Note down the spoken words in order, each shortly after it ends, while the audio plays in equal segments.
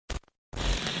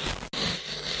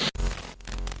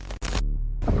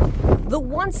The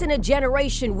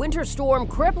once-in-a-generation winter storm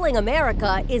crippling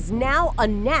America is now a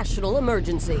national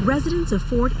emergency. Residents of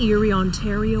Fort Erie,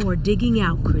 Ontario are digging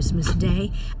out Christmas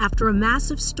Day after a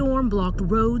massive storm blocked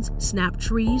roads, snapped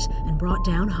trees, and brought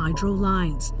down hydro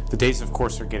lines. The days, of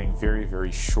course, are getting very,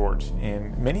 very short,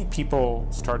 and many people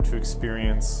start to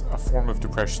experience a form of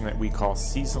depression that we call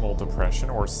seasonal depression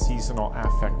or seasonal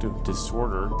affective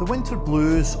disorder. The winter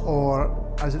blues, or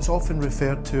as it's often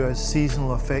referred to as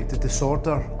seasonal affective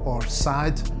disorder, or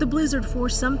SAD. The blizzard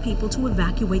forced some people to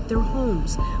evacuate their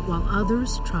homes, while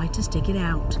others tried to stick it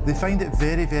out. They find it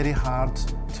very, very hard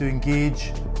to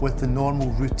engage with the normal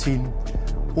routine,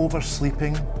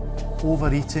 oversleeping,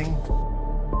 overeating.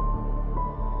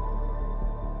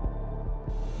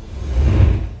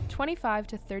 25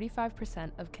 to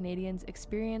 35% of Canadians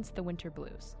experience the winter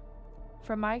blues.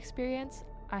 From my experience,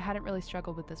 I hadn't really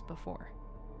struggled with this before.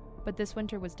 But this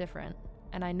winter was different,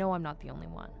 and I know I'm not the only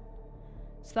one.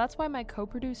 So that's why my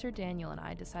co-producer Daniel and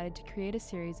I decided to create a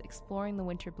series exploring the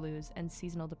winter blues and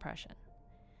seasonal depression.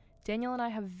 Daniel and I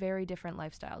have very different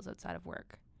lifestyles outside of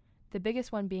work. The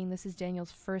biggest one being this is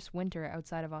Daniel's first winter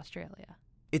outside of Australia.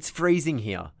 It's freezing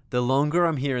here. The longer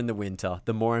I'm here in the winter,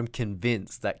 the more I'm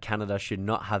convinced that Canada should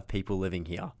not have people living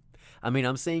here. I mean,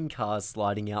 I'm seeing cars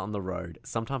sliding out on the road.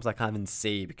 Sometimes I can't even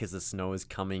see because the snow is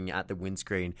coming at the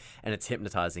windscreen and it's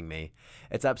hypnotizing me.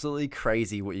 It's absolutely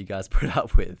crazy what you guys put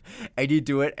up with. And you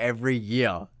do it every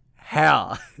year.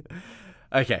 How?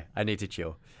 Okay, I need to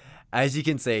chill. As you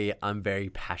can see, I'm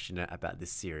very passionate about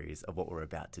this series of what we're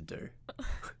about to do.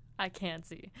 I can't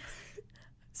see.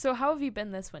 So how have you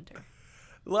been this winter?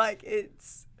 Like,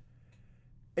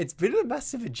 it's been a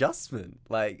massive adjustment,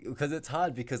 like, because it's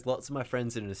hard because lots of my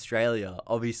friends in Australia,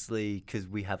 obviously, because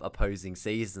we have opposing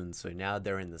seasons, so now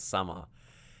they're in the summer,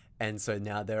 and so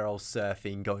now they're all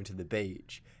surfing, going to the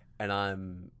beach, and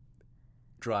I'm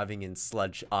driving in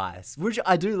sludge ice, which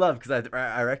I do love because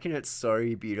I reckon it's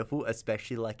so beautiful,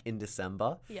 especially like in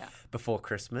December, before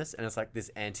Christmas, and it's like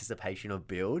this anticipation of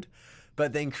build,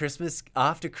 but then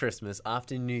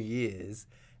after New Year's,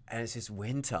 and it's just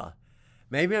winter.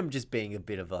 Maybe I'm just being a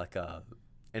bit of like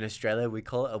in Australia, we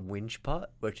call it a whinge pot,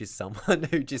 which is someone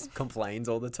who just complains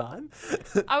all the time.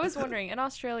 I was wondering, in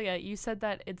Australia, you said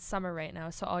that it's summer right now,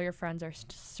 so all your friends are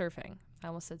surfing. I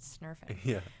almost said snurfing.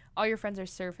 Yeah. All your friends are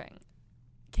surfing.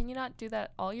 Can you not do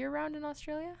that all year round in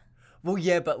Australia? Well,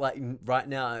 yeah, but like right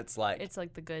now it's like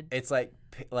the good. It's like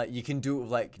you can do it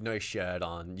with like no shirt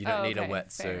on. You don't need a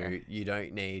wetsuit. Fair. You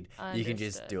don't need. Understood. You can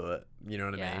just do it. You know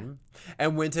what I mean?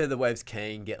 And winter, the waves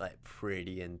can get like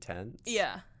pretty intense.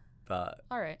 Yeah. But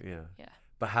all right. Yeah. Yeah.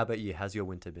 But how about you? How's your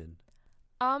winter been?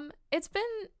 I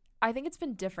think it's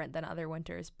been different than other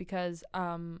winters because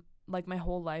like my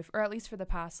whole life, or at least for the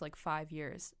past like 5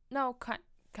 years. No, kind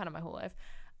of my whole life.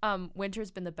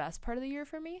 Winter's been the best part of the year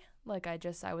for me. Like I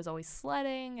was always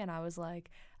sledding, and I was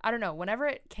like, I don't know, whenever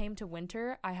it came to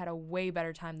winter, I had a way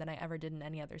better time than I ever did in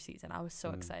any other season. I was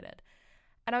so excited.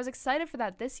 And I was excited for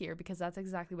that this year because that's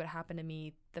exactly what happened to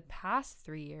me the past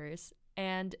 3 years.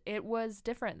 And it was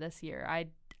different this year.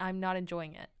 I'm not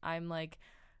enjoying it.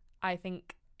 I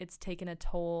think it's taken a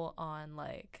toll on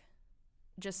like,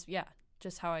 just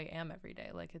how I am every day.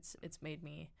 Like it's made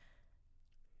me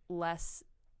less,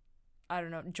 I don't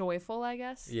know, joyful, I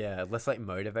guess. Yeah, less like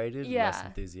motivated, less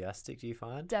enthusiastic, do you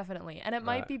find? Definitely. And it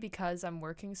might be because I'm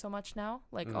working so much now.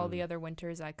 Like all the other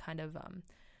winters I kind of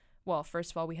well, first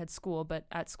of all, we had school, but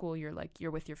at school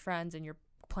you're with your friends and you're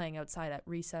playing outside at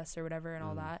recess or whatever and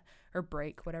all that, or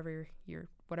break, whatever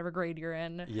grade you're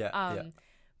in. Yeah.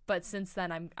 But since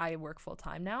then I work full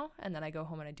time now, and then I go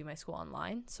home and I do my school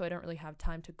online, so I don't really have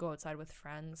time to go outside with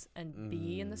friends and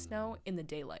be in the snow in the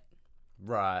daylight.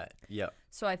 Right. Yeah.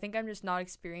 So I think I'm just not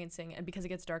experiencing, and because it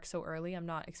gets dark so early, I'm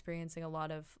not experiencing a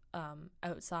lot of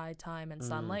outside time and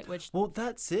sunlight. Which, well,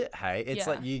 that's it. Hey, it's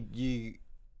like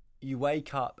you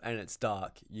wake up and it's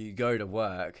dark. You go to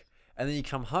work and then you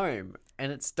come home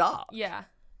and it's dark. Yeah.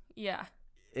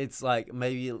 It's like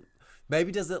maybe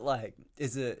does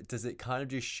it kind of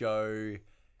just show,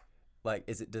 like,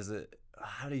 does it?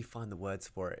 How do you find the words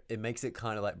for it? It makes it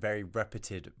kind of like very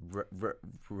repetitive.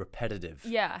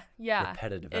 Yeah.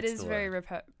 Repetitive. It is very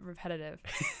repetitive.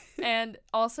 And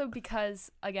also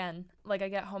because, again, like I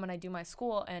get home and I do my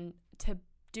school, and to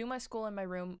do my school in my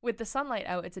room with the sunlight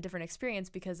out, it's a different experience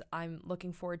because I'm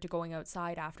looking forward to going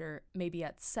outside after maybe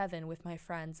at 7 with my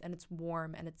friends, and it's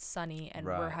warm and it's sunny and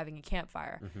we're having a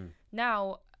campfire.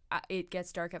 Now it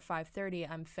gets dark at 5:30.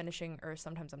 I'm finishing, or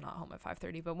sometimes I'm not home at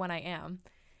 5:30, but when I am,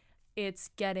 it's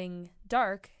getting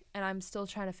dark and I'm still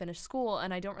trying to finish school,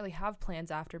 and I don't really have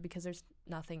plans after because there's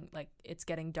nothing, like it's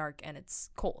getting dark and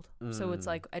it's cold. So it's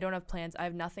like I don't have plans. I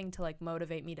have nothing to like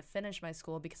motivate me to finish my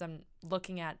school because I'm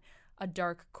looking at a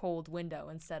dark, cold window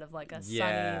instead of like a sunny,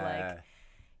 like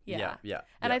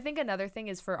And I think another thing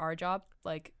is for our job,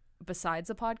 like besides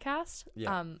a podcast,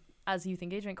 as youth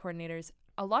engagement coordinators,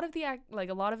 a lot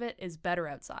of it is better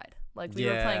outside. Like we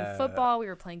were playing football, we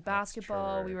were playing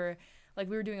basketball, we were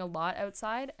doing a lot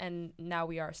outside, and now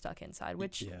we are stuck inside,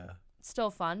 which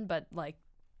still fun, but like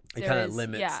it kind of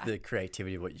limits the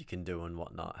creativity of what you can do and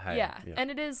whatnot. Hey, and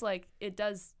it is like it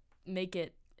does make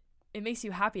it makes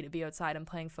you happy to be outside and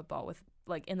playing football with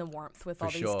like in the warmth with all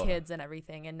these kids and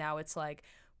everything. And now it's like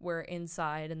we're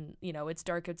inside and it's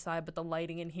dark outside, but the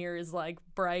lighting in here is like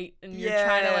bright and you're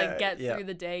trying to like get through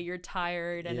the day. You're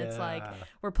tired and it's like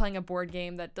we're playing a board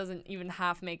game that doesn't even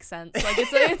half make sense. Like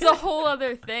it's a whole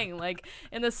other thing. Like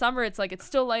in the summer, it's like it's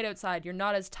still light outside. You're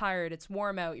not as tired. It's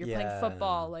warm out. You're playing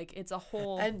football. Like it's a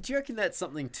whole. And do you reckon that's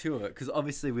something to it? Because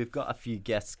obviously we've got a few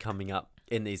guests coming up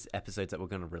in these episodes that we're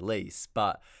going to release,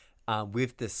 but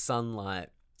with the sunlight.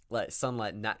 Like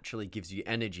sunlight naturally gives you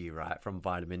energy, right, from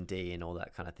vitamin D and all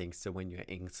that kind of thing. So when you're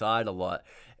inside a lot,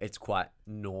 it's quite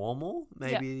normal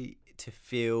maybe to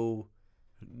feel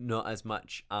not as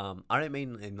much. I don't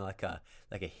mean in like a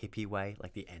hippie way,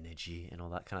 like the energy and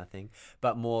all that kind of thing,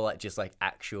 but more like just like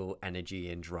actual energy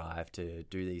and drive to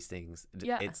do these things.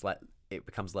 It's like it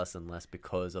becomes less and less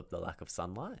because of the lack of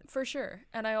sunlight. For sure.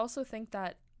 And I also think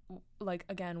that like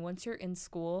again, once you're in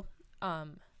school,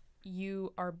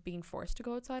 you are being forced to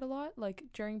go outside a lot, like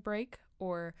during break,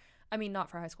 or I mean, not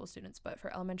for high school students, but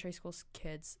for elementary school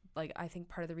kids. Like, I think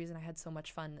part of the reason I had so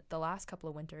much fun the last couple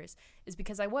of winters is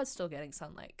because I was still getting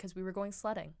sunlight because we were going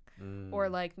sledding. Or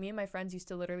like me and my friends used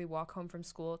to literally walk home from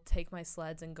school, take my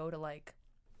sleds and go to like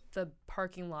the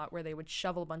parking lot where they would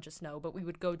shovel a bunch of snow, but we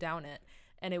would go down it.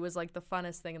 And it was like the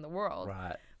funnest thing in the world.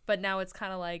 Right. But now it's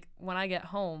kind of like when I get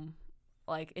home,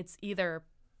 like it's either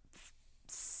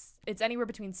it's anywhere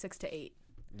between 6 to 8.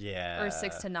 Yeah. Or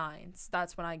 6 to 9. So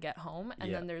that's when I get home.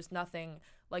 And then there's nothing,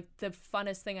 like the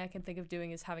funnest thing I can think of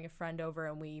doing is having a friend over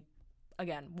and we,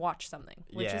 again, watch something.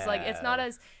 Which is like, it's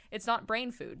not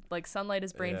brain food. Like sunlight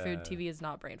is brain food, TV is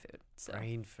not brain food. So.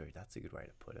 Brain food, that's a good way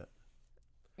to put it.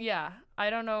 Yeah. I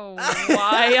don't know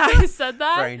why I said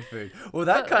that. Brain food. Well,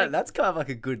 that's kind of like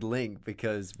a good link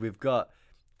because we've got,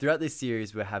 throughout this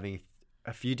series, we're having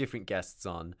a few different guests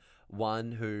on.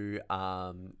 One who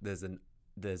there's an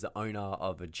owner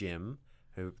of a gym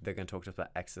who they're going to talk to us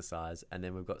about exercise, and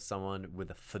then we've got someone with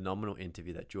a phenomenal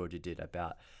interview that Georgia did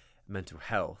about mental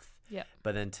health. Yeah.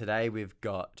 But then today we've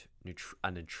got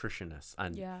a nutritionist,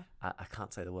 and I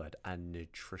can't say the word, a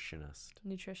nutritionist. A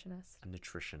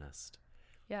nutritionist.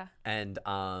 Yeah. And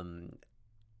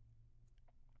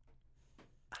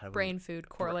brain food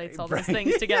correlates all those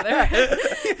things together.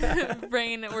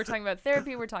 Brain, we're talking about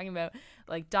therapy, we're talking about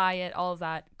like diet, all of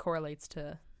that correlates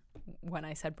to when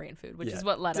I said brain food, which is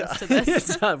what led us to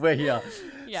this. We're here.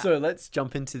 So let's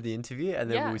jump into the interview and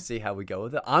then we'll see how we go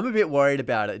with it. I'm a bit worried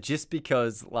about it just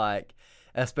because like,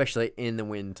 especially in the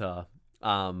winter,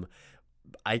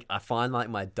 I find like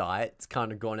my diet's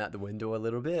kind of gone out the window a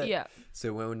little bit. Yeah.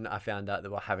 So when I found out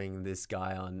that we're having this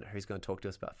guy on who's going to talk to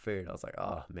us about food, I was like,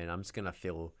 oh man, I'm just going to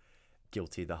feel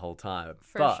guilty the whole time.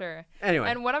 For sure. Anyway.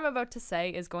 And what I'm about to say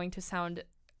is going to sound,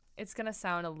 it's going to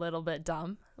sound a little bit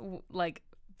dumb.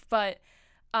 But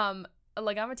I'm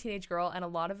a teenage girl and a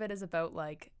lot of it is about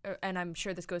like, and I'm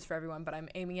sure this goes for everyone, but I'm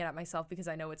aiming it at myself because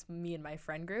I know it's me and my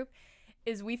friend group,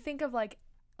 is we think of like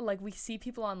we see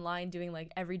people online doing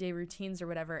like everyday routines or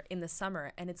whatever in the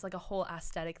summer and it's like a whole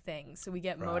aesthetic thing. So we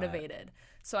get motivated.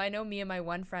 So I know me and my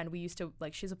one friend, we used to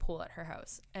like, she's a pool at her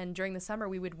house. And during the summer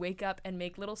we would wake up and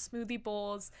make little smoothie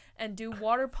bowls and do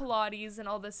water Pilates and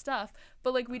all this stuff.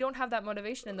 But like, we don't have that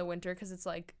motivation in the winter because it's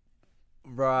like,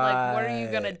 like what are you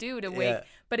going to do to wake?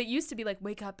 But it used to be like,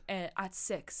 wake up at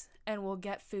 6 and we'll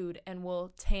get food and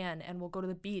we'll tan and we'll go to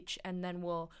the beach and then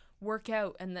we'll work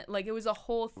out and then like it was a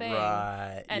whole thing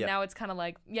and now it's kind of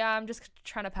like I'm just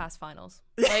trying to pass finals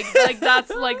like that's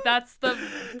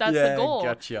the goal.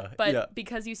 Gotcha. But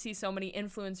because you see so many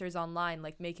influencers online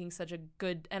like making such a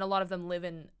good, and a lot of them live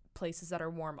in places that are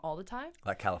warm all the time,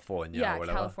 like California or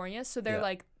whatever. California, so they're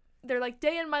like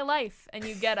day in my life, and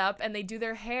you get up and they do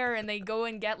their hair and they go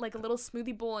and get like a little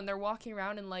smoothie bowl and they're walking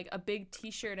around in like a big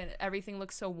t-shirt and everything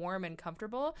looks so warm and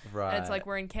comfortable. And it's like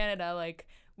we're in Canada, like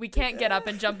we can't get up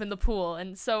and jump in the pool.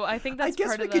 And so I think that's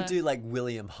part of I guess we could do like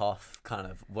William Hoff kind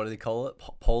of, what do they call it?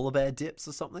 Polar bear dips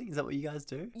or something? Is that what you guys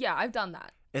do? Yeah, I've done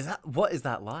that. What is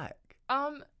that like?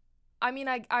 I mean,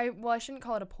 I shouldn't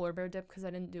call it a polar bear dip because I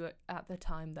didn't do it at the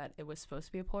time that it was supposed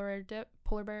to be a polar bear dip.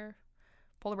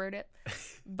 polar bear dip.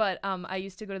 But I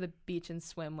used to go to the beach and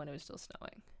swim when it was still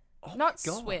snowing. Oh Not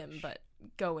my gosh. swim, but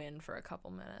go in for a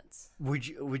couple minutes. Was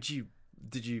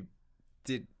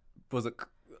it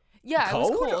Yeah,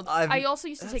 cold? it was cold. I also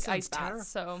used to that take sounds ice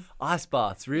baths. terrible. So ice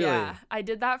baths? Really? yeah, I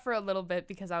did that for a little bit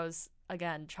because I was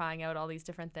again trying out all these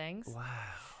different things. Wow.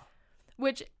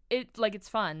 Which it's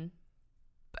fun.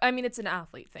 I mean, it's an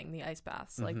athlete thing, the ice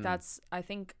baths. Like Mhm. that's, I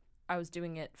think I was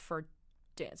doing it for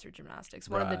dance or gymnastics.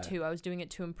 One of the Right. two. I was doing it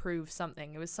to improve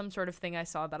something. It was some sort of thing I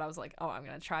saw that I was like, oh, I'm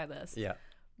going to try this. Yeah.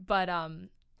 But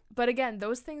again,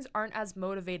 those things aren't as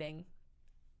motivating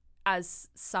as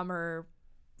summer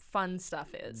fun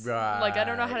stuff is. Like, I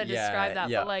don't know how to describe that,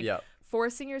 but like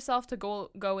forcing yourself to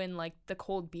go in like the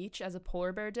cold beach as a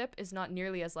polar bear dip is not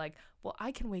nearly as like, well,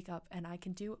 I can wake up and I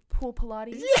can do pool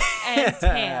Pilates and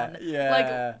tan. Yeah.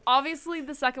 Like, obviously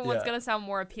the second one's Yeah. going to sound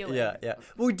more appealing. Yeah.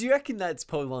 Well, do you reckon that's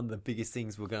probably one of the biggest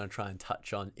things we're going to try and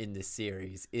touch on in this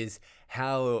series is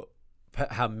how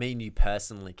me and you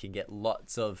personally can get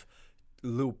lots of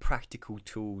little practical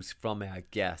tools from our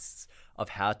guests of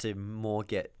how to more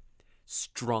get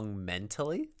strong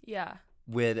mentally, Yeah.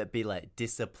 whether it be like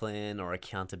discipline or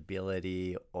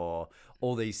accountability or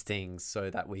all these things so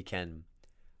that we can,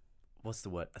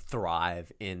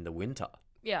 thrive in the winter.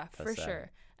 Yeah, per for se.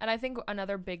 sure. And I think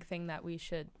another big thing that we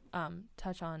should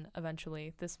touch on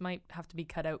eventually, this might have to be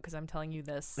cut out because I'm telling you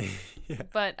this, Yeah.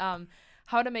 but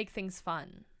how to make things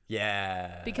fun.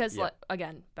 Yeah. Because, yeah. like,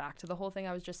 again, back to the whole thing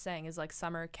I was just saying is, like,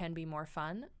 summer can be more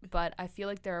fun, but I feel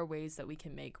like there are ways that we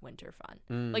can make winter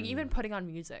fun. Like, even putting on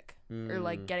music or,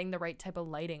 like, getting the right type of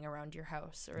lighting around your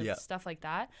house or Yeah. stuff like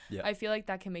that. Yeah. I feel like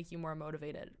that can make you more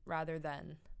motivated rather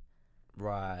than...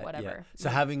 Right. whatever. Yeah. So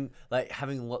having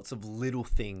lots of little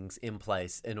things in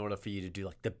place in order for you to do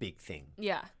like the big thing.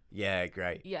 Yeah. Yeah,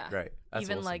 great. Yeah. Great. That's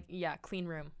Even, awesome. like, clean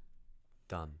room.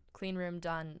 Done. Clean room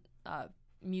done.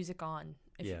 Music on.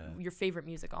 Yeah. Your favorite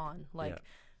music on. Like... Yeah.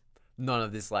 None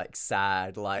of this like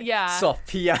sad, like Yeah. soft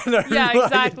piano. Yeah, while you're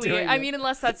exactly. doing I it. mean,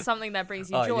 unless that's something that brings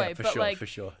you Oh, joy. yeah, for but sure, like, for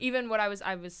sure. even what I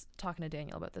was talking to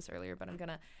Daniel about this earlier, but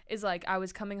is like I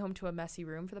was coming home to a messy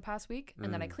room for the past week,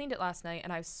 and then I cleaned it last night,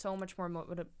 and I have so much more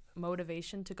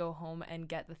motivation to go home and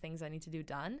get the things I need to do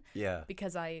done. Yeah.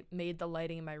 Because I made the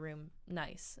lighting in my room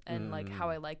nice and like how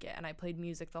I like it, and I played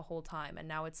music the whole time, and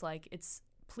now it's like it's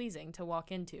pleasing to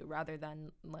walk into rather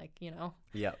than like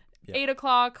Yeah. 8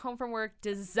 o'clock home from work,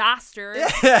 disaster.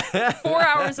 4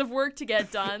 hours of work to get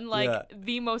done, like Yeah.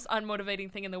 the most unmotivating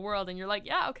thing in the world, and you're like,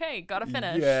 yeah, okay, gotta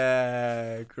finish.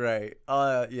 Yeah, great.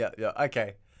 Yeah.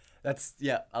 Okay,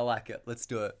 I like it. Let's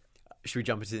do it. Should we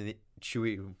jump into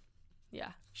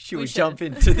Yeah. Should We we should. jump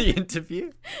into the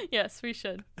interview? Yes, we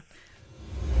should.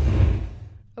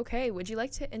 Okay, would you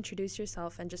like to introduce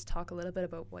yourself and just talk a little bit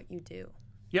about what you do?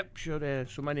 Yep, sure.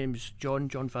 So my name's John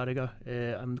Farragher.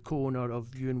 I'm the co-owner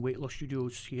of Ewan Weight Loss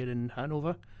Studios here in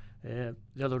Hanover. The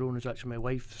other owner is actually my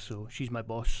wife, so she's my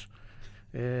boss.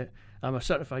 I'm a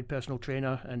certified personal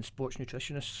trainer and sports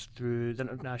nutritionist through the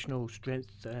International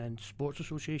Strength and Sports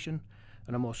Association,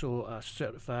 and I'm also a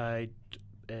certified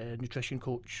nutrition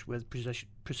coach with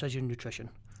Precision Nutrition.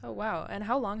 Oh, wow. And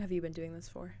how long have you been doing this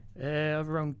for?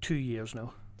 Around 2 years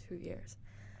now. 2 years.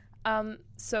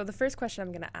 So the first question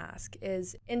I'm going to ask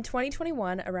is, in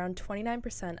 2021, around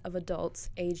 29% of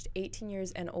adults aged 18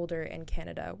 years and older in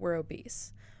Canada were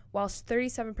obese, whilst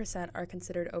 37% are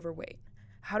considered overweight.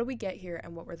 How do we get here,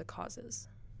 and what were the causes?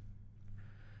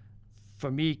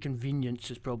 For me, convenience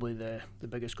is probably the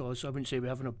biggest cause. I wouldn't say we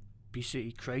have an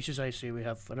obesity crisis. I say we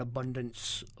have an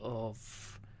abundance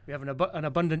of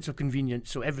convenience.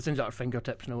 So everything's at our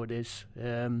fingertips nowadays.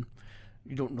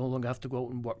 You don't no longer have to go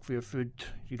out and work for your food.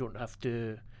 You don't have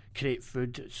to create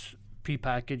food. It's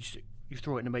pre-packaged. You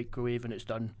throw it in the microwave and it's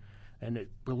done. And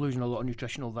we're losing a lot of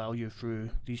nutritional value through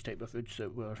these type of foods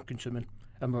that we're consuming,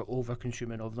 and we're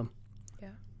over-consuming of them. Yeah,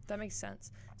 that makes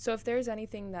sense. So if there's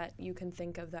anything that you can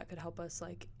think of that could help us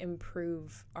like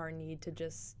improve our need to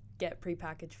just get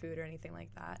prepackaged food or anything like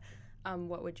that,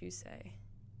 what would you say?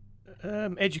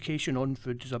 Education on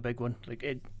food is a big one. Like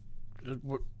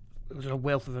there's a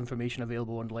wealth of information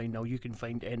available online now. You can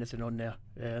find anything on there.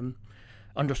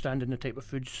 Understanding the type of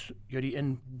foods you're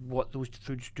eating, what those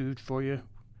foods do for you,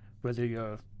 whether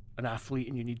you're an athlete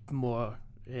and you need more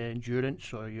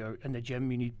endurance, or you're in the gym,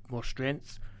 you need more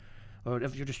strength, or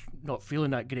if you're just not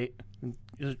feeling that great,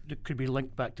 it could be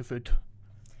linked back to food.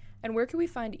 And where can we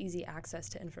find easy access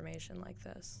to information like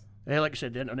this? Like I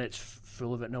said, the internet's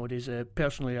full of it nowadays.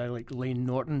 Personally, I like Lane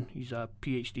Norton. He's a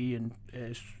PhD in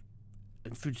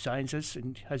food sciences,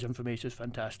 and his information is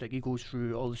fantastic. He goes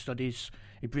through all the studies,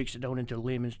 he breaks it down into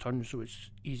layman's terms so it's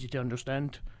easy to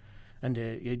understand. And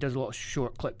he does a lot of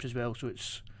short clips as well, so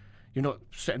you're not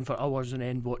sitting for hours on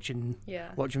end watching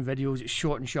videos. It's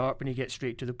short and sharp, and he gets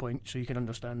straight to the point, so you can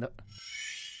understand it.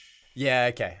 Yeah,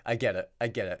 okay, I get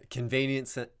it.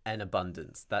 Convenience and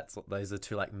abundance. Those are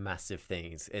two like massive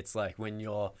things. It's like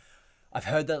I've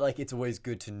heard that like it's always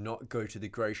good to not go to the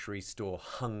grocery store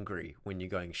hungry when you're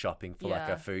going shopping for like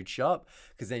a food shop,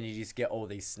 because then you just get all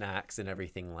these snacks and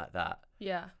everything like that.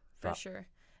 Yeah, for sure.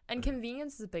 And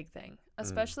convenience is a big thing,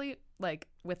 especially like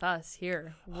with us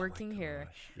here, working here.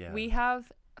 Yeah. We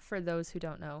have, for those who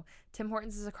don't know, Tim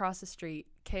Hortons is across the street.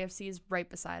 KFC is right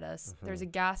beside us. There's a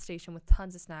gas station with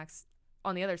tons of snacks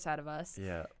on the other side of us.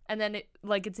 Yeah. And then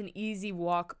it's an easy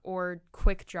walk or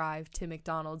quick drive to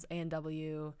McDonald's,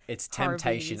 A&W. It's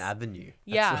Temptation Harvey's. Avenue.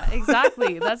 Yeah,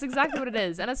 exactly. That's exactly what it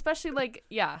is. And especially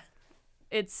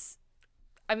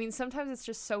sometimes it's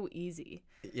just so easy.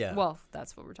 Yeah. Well,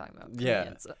 that's what we're talking about. Yeah.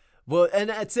 Convenience. Well, and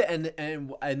that's it.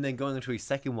 And then going into his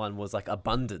second one was like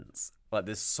abundance. Like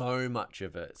there's so much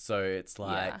of it. So it's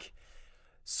like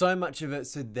so much of it.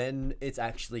 So then it's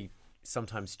actually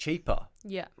sometimes cheaper.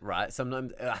 Yeah. Right.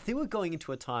 Sometimes I think we're going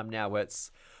into a time now where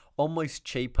it's almost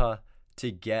cheaper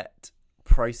to get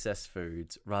processed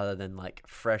foods rather than like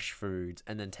fresh foods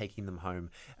and then taking them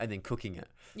home and then cooking it.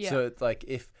 Yeah. So it's like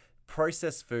if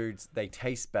processed foods, they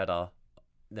taste better,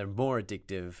 they're more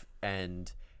addictive,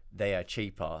 and they are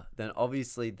cheaper, then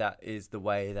obviously that is the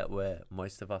way that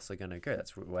most of us are going to go.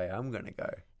 That's the way I'm going to go.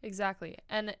 Exactly.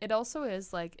 And it also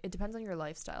is like, it depends on your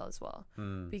lifestyle as well.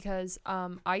 Because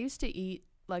I used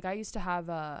to have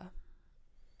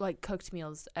like cooked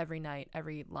meals every night,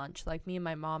 every lunch. Like me and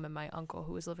my mom and my uncle,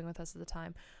 who was living with us at the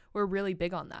time, were really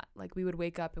big on that. Like we would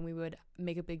wake up and we would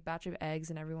make a big batch of eggs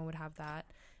and everyone would have that.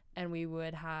 And we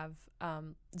would have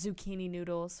zucchini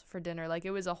noodles for dinner. Like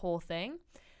it was a whole thing.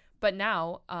 But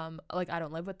now, like I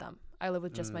don't live with them. I live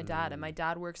with just my dad, and my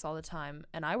dad works all the time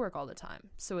and I work all the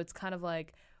time. So it's kind of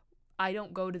like I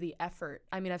don't go to the effort.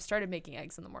 I mean, I've started making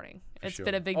eggs in the morning. It's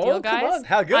been a big deal, guys. Come on.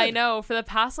 How good. I know. For the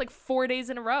past like 4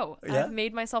 days in a row, Yeah. I've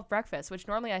made myself breakfast, which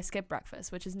normally I skip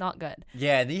breakfast, which is not good.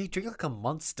 Yeah, and then you drink like a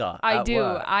monster. I at do.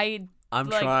 work. I'm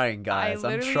trying, guys.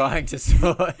 I'm literally- trying to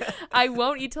sort. I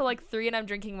won't eat till like 3 and I'm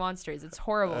drinking Monsters. It's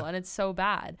horrible and it's so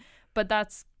bad. But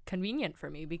that's convenient for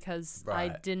me because I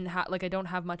Right. don't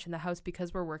have much in the house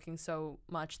because we're working so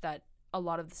much that a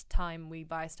lot of this time we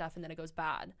buy stuff and then it goes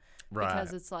bad. Right.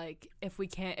 Because it's like if we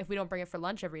don't bring it for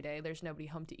lunch every day, there's nobody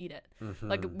home to eat it.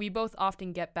 Like we both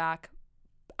often get back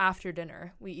after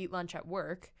dinner. We eat lunch at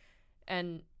work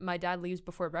and my dad leaves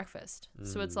before breakfast.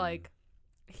 So it's like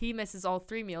he misses all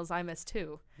 3 meals, I miss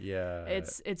 2. Yeah.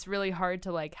 It's really hard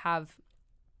to like have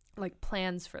like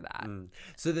plans for that.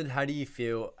 So then how do you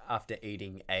feel after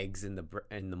eating eggs in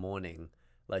the morning?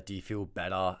 Like do you feel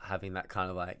better having that kind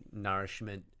of like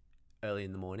nourishment early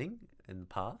in the morning in the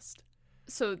past?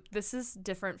 So this is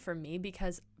different for me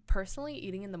because personally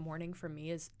eating in the morning for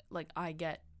me is like I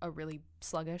get a really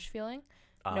sluggish feeling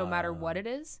no matter what it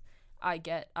is. I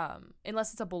get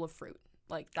unless it's a bowl of fruit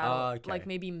like that, okay. like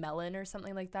maybe melon or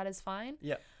something like that is fine.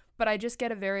 Yeah. But I just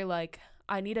get a very like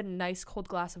I need a nice cold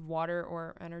glass of water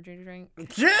or energy drink.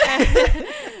 Yeah.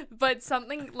 But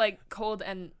something like cold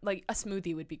and like a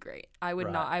smoothie would be great. I would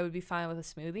Right. I would be fine with a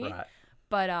smoothie. Right.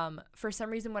 But for some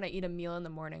reason when I eat a meal in the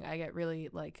morning, I get really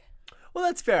like Well,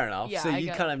 that's fair enough. Yeah, so I you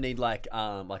get- kind of need like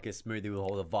a smoothie with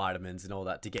all the vitamins and all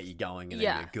that to get you going, and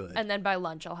then you're good. And then by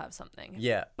lunch I'll have something.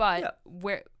 yeah. But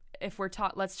if we're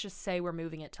taught, let's just say we're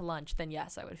moving it to lunch, then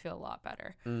yes, I would feel a lot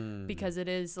better because it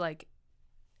is like,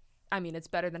 I mean, it's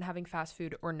better than having fast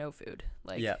food or no food.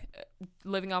 Like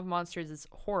living off Monsters is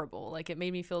horrible. Like it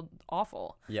made me feel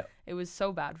awful. Yeah. It was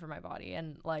so bad for my body.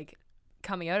 And like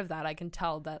coming out of that, I can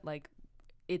tell that like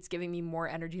it's giving me more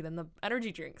energy than the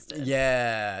energy drinks did.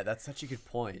 Yeah, that's such a good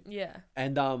point. Yeah.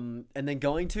 And then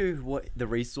going to what the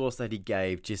resource that he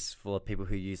gave just for people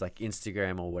who use like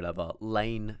Instagram or whatever,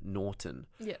 Lane Norton,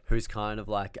 who's kind of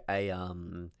like a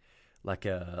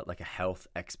health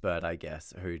expert, I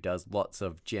guess, who does lots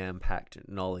of jam-packed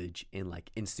knowledge in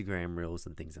like Instagram reels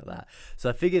and things like that. So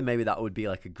I figured maybe that would be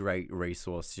like a great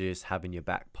resource to just have in your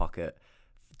back pocket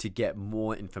to get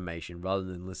more information rather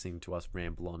than listening to us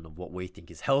ramble on of what we think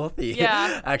is healthy.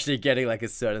 Yeah. Actually getting like a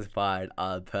certified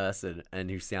person and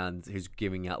who's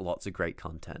giving out lots of great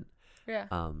content. Yeah.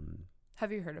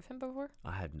 Have you heard of him before?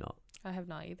 I had not. I have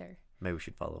not either. Maybe we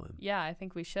should follow him. Yeah, I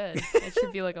think we should. It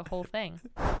should be like a whole thing.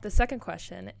 The second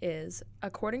question is,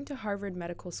 according to Harvard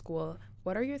Medical School,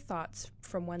 what are your thoughts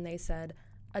from when they said,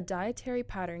 a dietary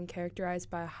pattern characterized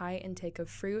by a high intake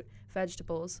of fruit,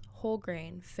 vegetables, whole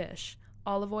grain, fish,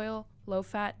 olive oil,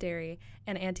 low-fat dairy,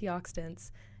 and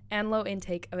antioxidants, and low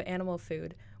intake of animal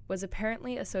food was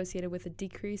apparently associated with a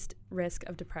decreased risk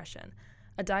of depression.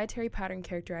 A dietary pattern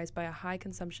characterized by a high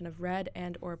consumption of red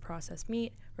and or processed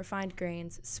meat, refined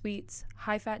grains, sweets,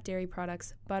 high-fat dairy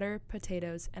products, butter,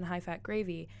 potatoes, and high-fat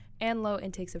gravy, and low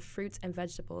intakes of fruits and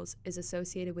vegetables is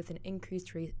associated with an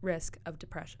increased risk of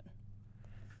depression.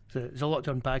 So there's a lot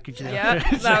to unpack there.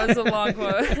 Yeah, that was a long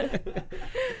quote.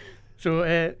 So,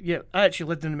 I actually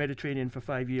lived in the Mediterranean for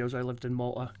 5 years. I lived in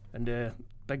Malta, and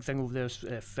big thing over there is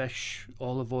fish,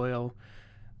 olive oil,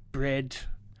 bread.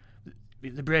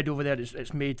 The bread over there,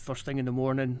 it's made first thing in the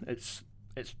morning. It's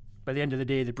by the end of the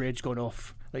day, the bread's gone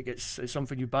off. Like it's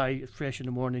something you buy fresh in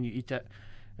the morning, you eat it,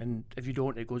 and if you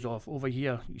don't, it goes off. Over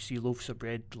here, you see loaves of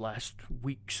bread last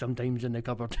weeks sometimes in the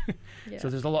cupboard. Yeah. So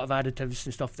there's a lot of additives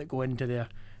and stuff that go into there.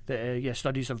 That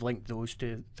studies have linked those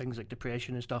to things like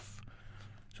depression and stuff.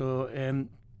 So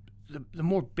the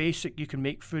more basic you can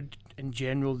make food in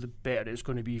general, the better it's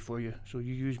going to be for you. So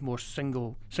you use more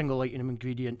single item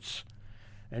ingredients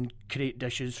and create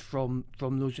dishes from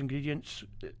those ingredients.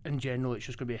 In general, it's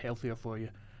just going to be healthier for you.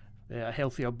 A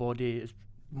healthier body is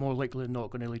more likely than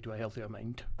not going to lead to a healthier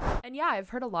mind. And yeah, I've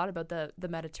heard a lot about the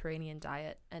Mediterranean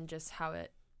diet and just how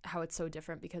it's so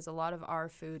different, because a lot of our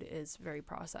food is very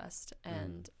processed,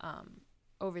 and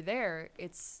over there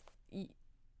it's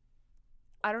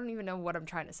I don't even know what I'm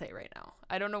trying to say right now.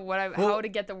 I don't know how to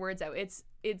get the words out. It's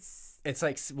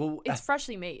like, well, it's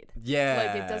freshly made.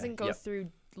 Yeah. Like it doesn't go through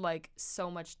like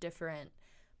so much different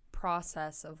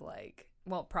process of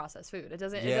processed food. It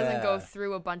doesn't go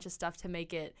through a bunch of stuff to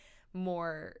make it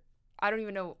more. I don't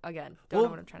even know. Again, don't know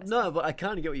what I'm trying to say. No, but I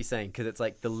kind of get what you're saying, because it's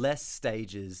like the less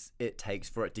stages it takes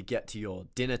for it to get to your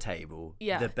dinner table,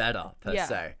 the better per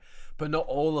se. But not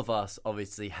all of us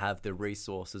obviously have the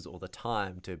resources or the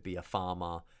time to be a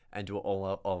farmer and do it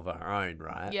all of our own,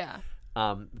 right? Yeah.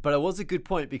 But it was a good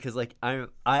point, because like I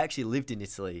actually lived in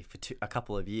Italy for a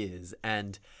couple of years,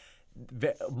 and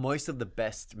most of the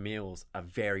best meals are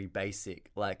very basic.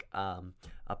 Like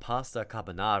a pasta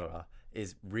carbonara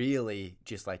is really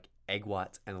just like egg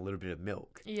whites and a little bit of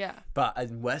milk. Yeah. But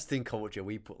in Western culture,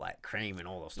 we put like cream and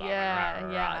all the stuff.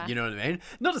 Yeah. You know what I mean?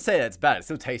 Not to say that's bad. It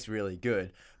still tastes really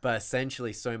good. But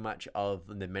essentially, so much of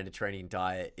the Mediterranean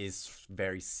diet is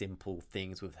very simple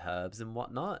things with herbs and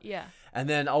whatnot. Yeah. And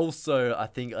then also, I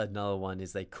think another one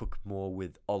is they cook more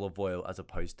with olive oil as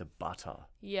opposed to butter.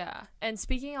 Yeah. And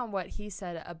speaking on what he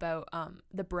said about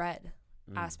the bread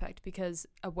aspect, because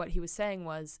of what he was saying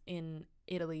was in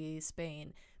Italy,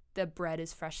 Spain, the bread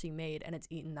is freshly made and it's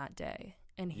eaten that day.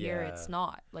 And here it's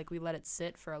not. Like, we let it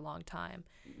sit for a long time.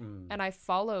 And I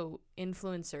follow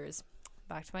influencers,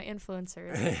 back to my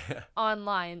influencers,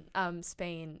 online, from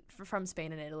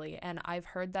Spain and Italy. And I've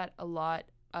heard that a lot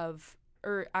of,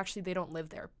 or actually they don't live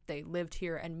there. They lived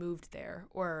here and moved there,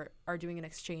 or are doing an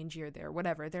exchange year there,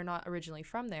 whatever. They're not originally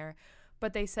from there.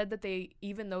 But they said that they,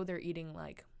 even though they're eating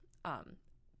like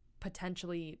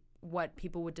potentially what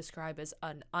people would describe as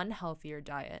an unhealthier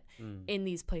diet in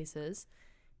these places,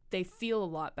 they feel a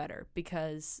lot better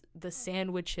because the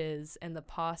sandwiches and the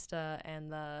pasta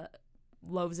and the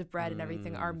loaves of bread and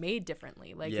everything are made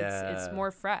differently. Like it's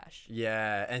more fresh.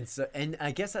 Yeah. And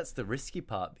I guess that's the risky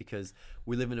part, because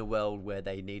we live in a world where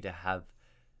they need to have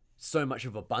so much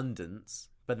of abundance,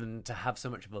 but then to have so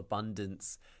much of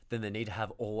abundance, then they need to have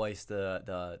always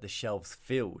the shelves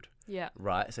filled. Yeah.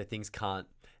 Right? So things can't,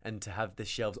 and to have the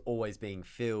shelves always being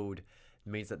filled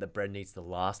means that the bread needs to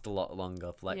last a lot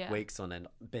longer, for like weeks on end,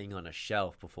 being on a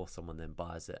shelf before someone then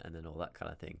buys it, and then all that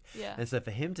kind of thing. Yeah. And so for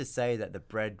him to say that the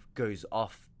bread goes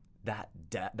off that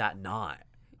night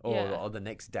or the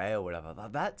next day or whatever,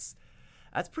 that's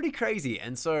pretty crazy.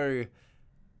 And so,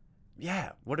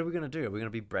 yeah, what are we going to do? Are we going to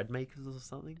be bread makers or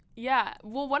something? Yeah.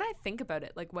 Well, when I think about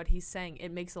it, like what he's saying,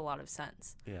 it makes a lot of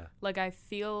sense. Yeah. Like, I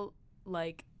feel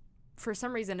like for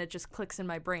some reason it just clicks in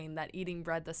my brain that eating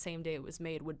bread the same day it was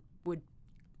made would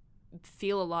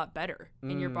feel a lot better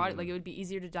in your body. Like, it would be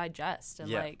easier to digest, and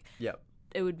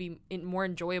it would be more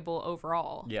enjoyable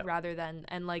overall, rather than,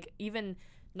 and like, even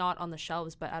not on the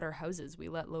shelves, but at our houses, we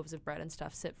let loaves of bread and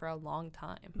stuff sit for a long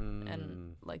time,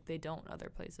 and like they don't other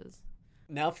places.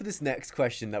 Now for this next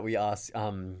question that we asked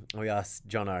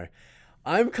Jono.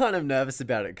 I'm kind of nervous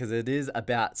about it because it is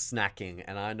about snacking,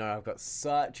 and I know I've got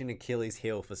such an Achilles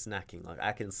heel for snacking. Like,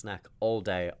 I can snack all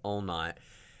day, all night,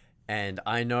 and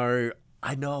I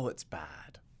know it's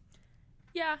bad.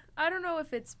 Yeah, I don't know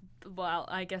if it's, well,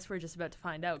 I guess we're just about to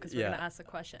find out because we're going to ask the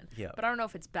question. Yeah. But I don't know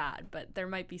if it's bad, but there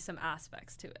might be some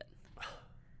aspects to it.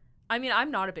 I mean,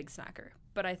 I'm not a big snacker,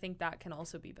 but I think that can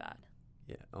also be bad.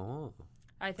 Yeah. Oh.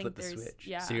 I think flip the there's switch.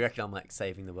 yeah. So you reckon I'm like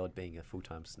saving the world being a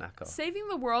full-time snacker? Saving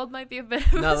the world might be a bit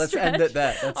of No, a let's stretch. end it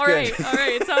there. That's all good. right, all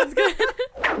right, sounds good.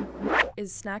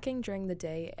 Is snacking during the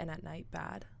day and at night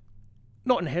bad?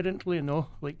 Not inherently, no.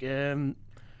 Like, the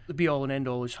be-all and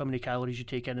end-all is how many calories you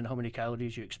take in and how many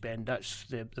calories you expend. That's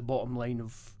the bottom line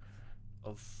of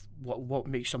what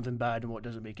makes something bad and what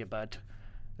doesn't make it bad.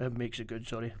 Makes it good,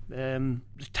 sorry. The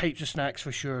types of snacks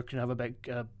for sure can have a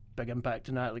big impact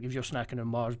on that. Like if you're snacking on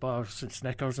Mars bars and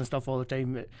Snickers and stuff all the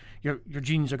time, your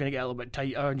jeans are going to get a little bit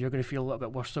tighter and you're going to feel a little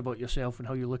bit worse about yourself and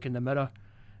how you look in the mirror.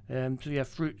 So yeah,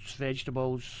 fruits,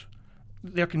 vegetables,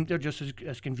 they're just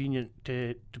as convenient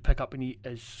to pick up and eat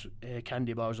as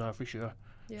candy bars are for sure.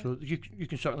 Yeah. So you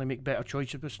can certainly make better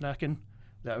choices with snacking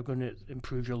that are going to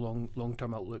improve your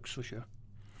long-term outlooks for sure.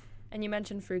 And you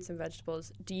mentioned fruits and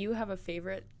vegetables. Do you have a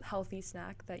favorite healthy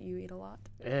snack that you eat a lot?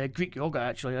 Greek yogurt,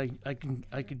 actually. I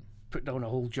could put down a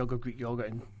whole jug of Greek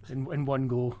yogurt in one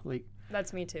go. Like,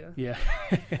 That's me too. yeah.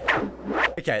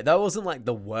 Okay, that wasn't like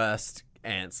the worst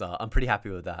answer. I'm pretty happy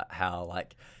with that. How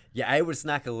like you're able to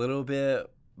snack a little bit,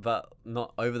 but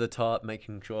not over the top,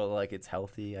 making sure like it's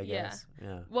healthy, I guess.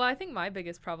 Yeah. Well, I think my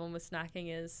biggest problem with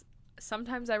snacking is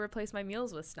sometimes I replace my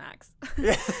meals with snacks.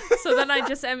 So then I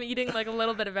just am eating like a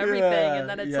little bit of everything, and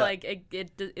then it's like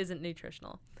it isn't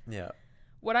nutritional. Yeah.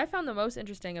 What I found the most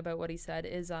interesting about what he said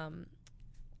is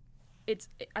it's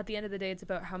at the end of the day, it's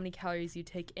about how many calories you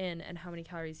take in and how many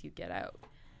calories you get out.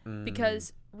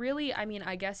 Because really, I mean,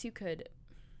 I guess you could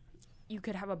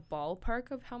have a ballpark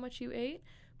of how much you ate,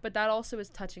 but that also is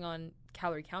touching on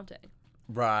calorie counting.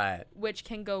 Right. Which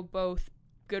can go both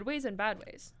good ways and bad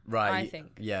ways. Right. I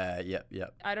think. Yeah.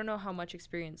 I don't know how much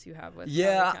experience you have with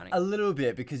Yeah, calorie counting. a little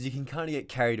bit, because you can kind of get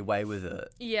carried away with it.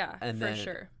 Yeah, and for then,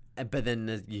 sure. But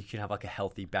then you can have like a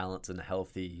healthy balance and a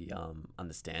healthy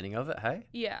understanding of it, hey?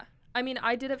 Yeah. I mean,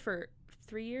 I did it for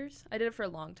 3 years. I did it for a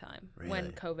long time when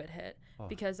Really? COVID hit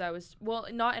because I was, well,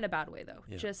 not in a bad way though,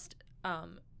 just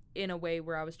in a way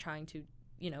where I was trying to,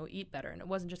 eat better. And it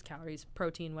wasn't just calories,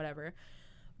 protein, whatever.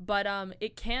 But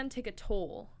it can take a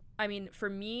toll. I mean, for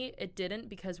me, it didn't,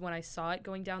 because when I saw it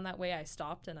going down that way, I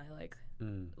stopped and I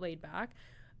laid back.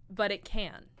 But it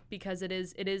can, because it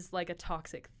is like a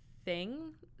toxic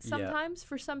thing sometimes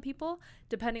for some people,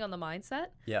 depending on the mindset.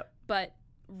 Yeah. But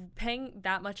paying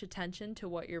that much attention to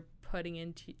what you're putting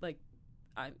into, like,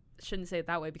 I shouldn't say it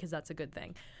that way because that's a good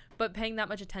thing, but paying that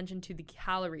much attention to the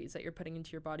calories that you're putting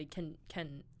into your body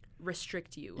can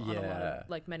restrict you on a lot of,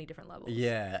 like, many different levels.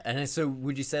 Yeah. And so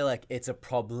would you say like it's a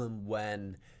problem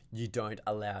when you don't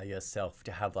allow yourself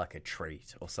to have like a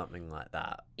treat or something like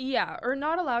that? Yeah, or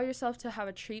not allow yourself to have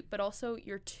a treat, but also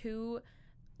you're too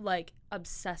like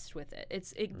obsessed with it.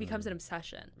 It becomes an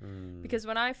obsession. Because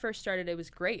when I first started, it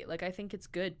was great. Like, I think it's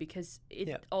good because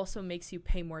it also makes you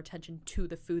pay more attention to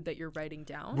the food that you're writing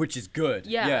down, Which is good.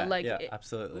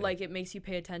 Absolutely. Like, it makes you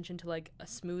pay attention to like a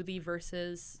smoothie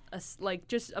versus like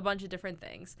just a bunch of different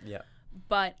things. Yeah.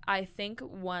 But I think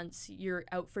once you're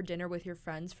out for dinner with your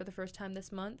friends for the first time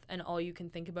this month and all you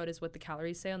can think about is what the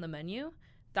calories say on the menu,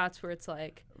 that's where it's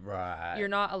like, right, you're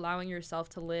not allowing yourself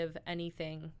to live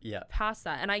anything past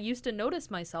that. And I used to notice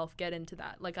myself get into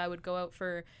that. Like, I would go out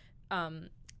for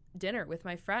dinner with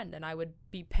my friend and I would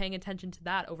be paying attention to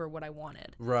that over what I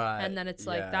wanted. Right. And then it's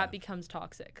like, that becomes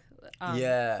toxic.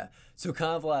 So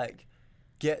kind of like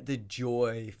get the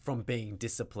joy from being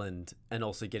disciplined and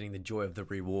also getting the joy of the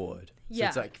reward. So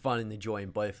it's like finding the joy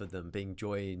in both of them, being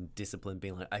joy and discipline,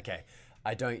 being like, okay,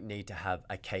 I don't need to have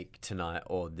a cake tonight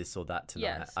or this or that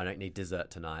tonight. Yes. I don't need dessert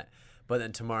tonight. But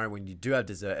then tomorrow when you do have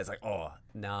dessert, it's like, oh,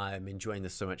 now I'm enjoying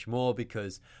this so much more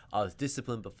because I was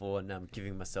disciplined before and now I'm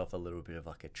giving myself a little bit of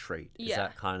like a treat. Is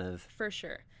that kind of... For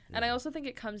sure. And I also think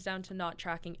it comes down to not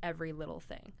tracking every little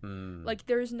thing. Like,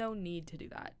 there's no need to do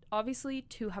that. Obviously,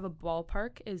 to have a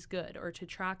ballpark is good, or to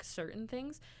track certain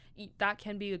things, that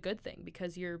can be a good thing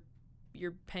because you're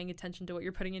paying attention to what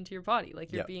you're putting into your body.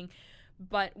 Like, you're being...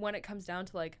 But when it comes down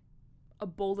to like a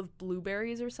bowl of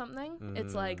blueberries or something,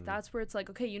 it's like, that's where it's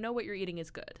like, okay, you know what you're eating is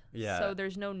good. Yeah. So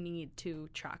there's no need to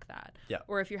track that. Yeah.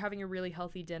 Or if you're having a really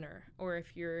healthy dinner, or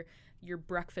if your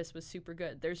breakfast was super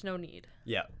good, there's no need.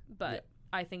 Yeah. But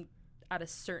I think at a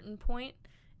certain point,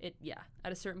 it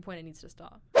needs to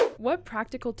stop. What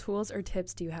practical tools or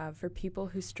tips do you have for people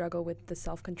who struggle with the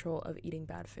self-control of eating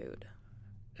bad food?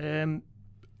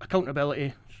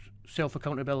 Accountability.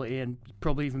 Self-accountability, and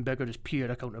probably even bigger is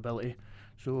peer accountability.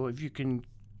 So if you can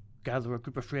gather a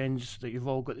group of friends that you've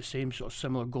all got the same sort of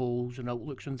similar goals and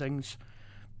outlooks and things,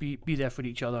 be there for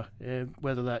each other,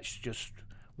 whether that's just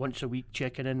once a week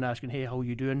checking in, asking, hey, how are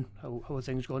you doing, how are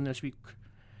things going this week,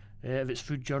 if it's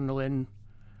food journaling,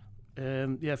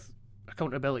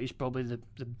 accountability is probably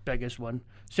the biggest one.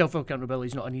 Self-accountability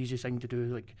is not an easy thing to do.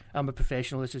 Like, I'm a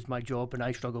professional, this is my job, and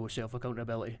I struggle with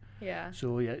self-accountability. Yeah.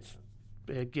 So yeah, it's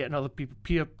getting other people,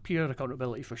 peer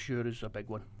accountability for sure is a big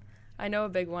one. I know a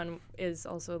big one is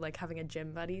also like having a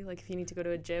gym buddy. Like if you need to go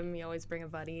to a gym, you always bring a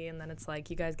buddy, and then it's like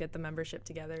you guys get the membership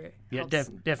together. Yeah,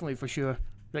 definitely for sure.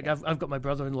 Like I've got my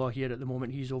brother-in-law here at the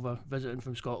moment. He's over visiting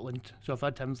from Scotland, so I've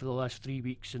had him for the last 3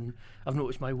 weeks, and I've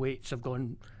noticed my weights have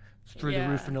gone through the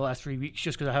roof in the last 3 weeks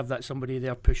just because I have that somebody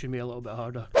there pushing me a little bit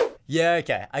harder. Yeah,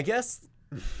 okay. I guess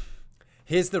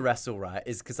here's the wrestle, right?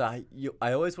 Is because I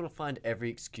always want to find every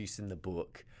excuse in the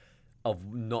book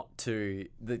of not to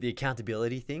the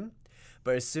accountability thing.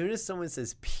 But as soon as someone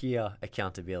says peer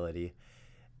accountability,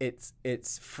 it's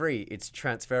free, it's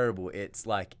transferable. It's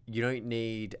like you don't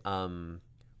need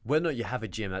whether or not you have a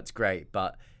gym, that's great,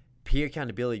 but peer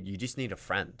accountability, you just need a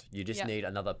friend. You just need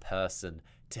another person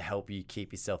to help you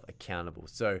keep yourself accountable.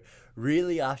 So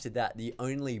really after that, the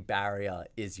only barrier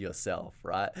is yourself,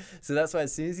 right? So that's why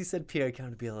as soon as you said peer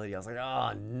accountability, I was like,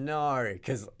 oh no,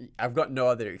 because I've got no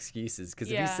other excuses. Because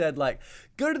if you said like,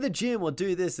 go to the gym or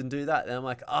do this and do that, then I'm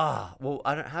like, well,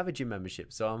 I don't have a gym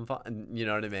membership, so I'm fine. You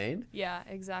know what I mean? Yeah,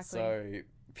 exactly. So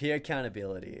peer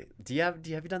accountability. Have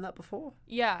you done that before?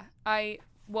 Yeah,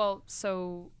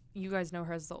 so you guys know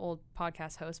her as the old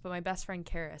podcast host, but my best friend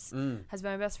Karis has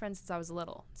been my best friend since I was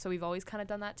little. So we've always kind of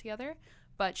done that together.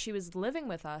 But she was living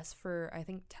with us for, I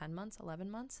think, 10 months,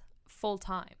 11 months, full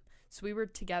time. So we were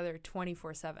together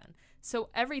 24/7. So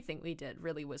everything we did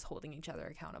really was holding each other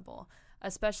accountable,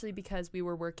 especially because we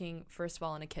were working, first of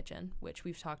all, in a kitchen, which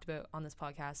we've talked about on this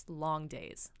podcast, long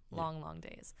days, long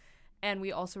days. And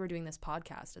we also were doing this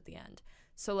podcast at the end.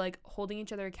 So like holding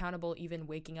each other accountable, even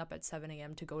waking up at 7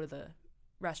 a.m. to go to the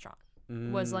restaurant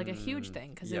was like a huge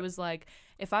thing, because it was like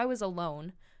if I was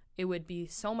alone, it would be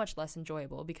so much less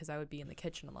enjoyable because I would be in the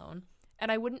kitchen alone,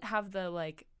 and I wouldn't have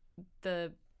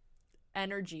the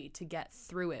energy to get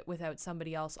through it without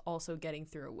somebody else also getting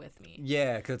through it with me.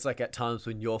 Yeah, because it's like at times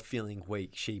when you're feeling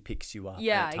weak, she picks you up.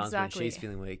 Yeah, and at times exactly. when she's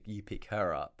feeling weak, you pick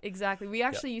her up. Exactly. We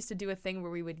actually used to do a thing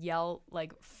where we would yell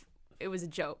like. It was a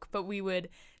joke, but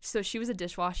so she was a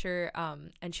dishwasher,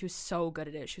 and she was so good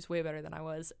at it. She was way better than I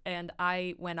was. And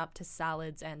I went up to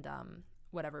salads and,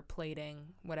 plating,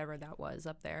 whatever that was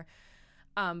up there,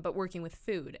 but working with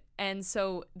food. And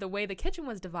so the way the kitchen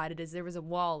was divided is there was a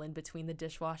wall in between the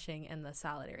dishwashing and the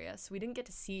salad area. So we didn't get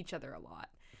to see each other a lot.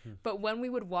 But when we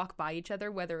would walk by each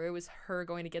other, whether it was her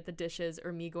going to get the dishes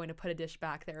or me going to put a dish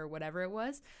back there or whatever it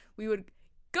was, we would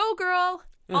go girl,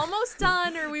 almost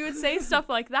done, or we would say stuff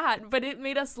like that, but it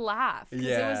made us laugh because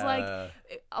it was like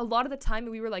a lot of the time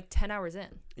we were like 10 hours in,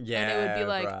 and it would be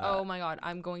like, oh my god,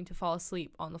 I'm going to fall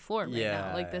asleep on the floor right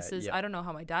now. Like this is I don't know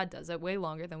how my dad does it, way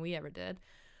longer than we ever did,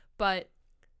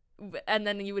 and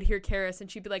then you would hear Karis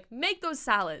and she'd be like, make those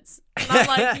salads, and I'm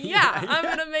like, yeah, I'm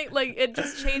gonna make, like, it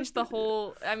just changed the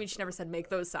whole. I mean, she never said make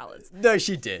those salads. No,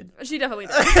 she did. She definitely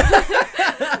did.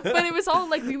 But it was all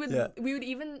like we would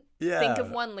even think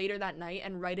of one later that night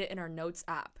and write it in our notes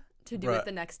app to do it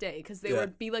the next day, because they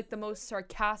would be like the most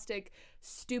sarcastic,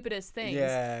 stupidest things.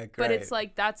 Yeah, great. But it's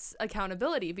like that's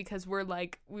accountability, because we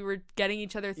were getting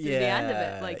each other through the end of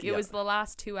it. Like it was the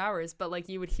last 2 hours, but like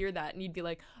you would hear that and you'd be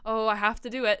like, oh, I have to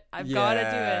do it. I've got to do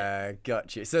it. Yeah,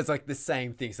 gotcha. So it's like the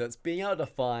same thing. So it's being able to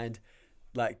find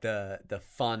like the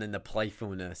fun and the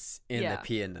playfulness in the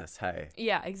peerness. Hey.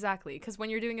 Yeah, exactly. Because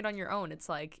when you're doing it on your own, it's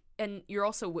like, and you're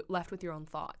also left with your own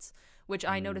thoughts, which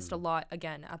I noticed a lot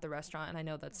again at the restaurant. And I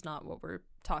know that's not what we're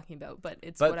talking about, but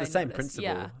it's what I noticed. But the same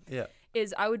principle. Yeah.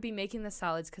 Is I would be making the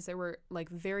salads because there were like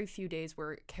very few days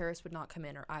where Karis would not come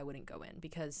in or I wouldn't go in,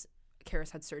 because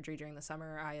Karis had surgery during the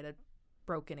summer. I had a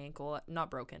broken ankle,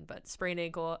 not broken, but sprained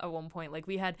ankle at one point. Like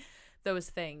we had those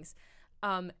things.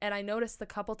 And I noticed the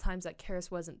couple times that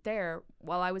Karis wasn't there,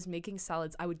 while I was making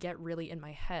salads, I would get really in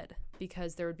my head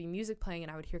because there would be music playing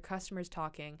and I would hear customers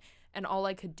talking, and all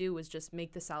I could do was just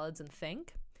make the salads and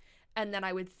think. And then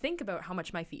I would think about how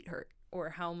much my feet hurt, or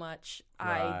how much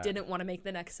I didn't want to make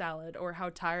the next salad, or how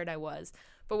tired I was.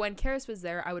 But when Karis was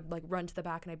there, I would like run to the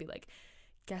back and I'd be like,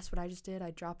 guess what I just did? I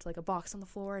dropped like a box on the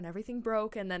floor and everything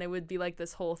broke. And then it would be like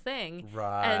this whole thing.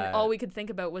 Right. And all we could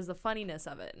think about was the funniness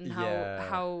of it and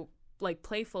how like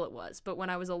playful it was. But when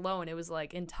I was alone, it was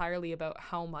like entirely about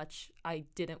how much I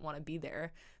didn't want to be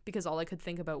there, because all I could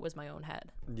think about was my own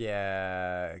head.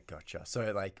 Yeah, gotcha.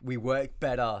 So like we work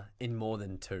better in more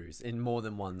than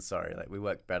one, sorry. Like we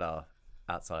work better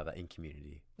outside of that in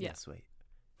community. Yeah, sweet.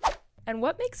 And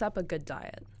what makes up a good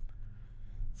diet?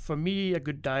 For me, a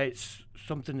good diet's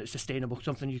something that's sustainable,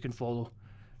 something you can follow.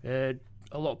 A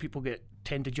lot of people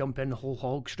tend to jump in the whole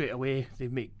hog straight away. They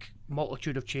make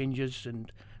multitude of changes,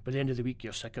 and by the end of the week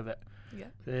you're sick of it. Yeah.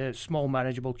 The small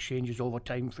manageable changes over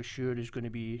time for sure is going to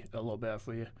be a lot better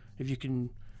for you. If you can,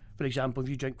 for example, if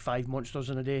you drink 5 Monsters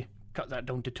in a day, cut that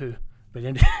down to 2 by the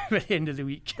end of the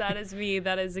week. That is me.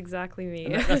 That is exactly me.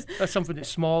 That's something that's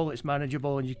small, it's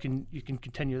manageable, and you can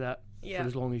continue that Yeah. for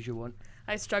as long as you want.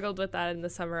 I struggled with that in the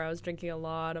summer. I was drinking a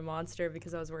lot of Monster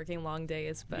because I was working long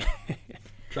days, but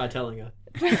Try telling her.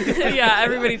 yeah,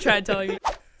 everybody tried telling me.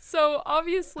 So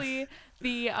obviously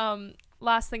the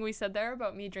last thing we said there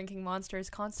about me drinking Monsters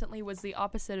constantly was the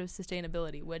opposite of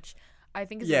sustainability, which I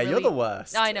think is You're the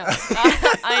worst. I know.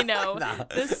 I know. Nah.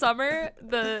 This summer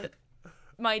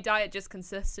my diet just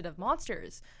consisted of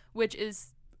Monsters, which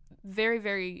is very,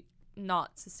 very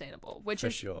not sustainable, which For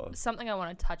is sure. something I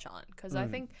want to touch on because I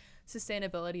think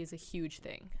sustainability is a huge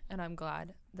thing, and I'm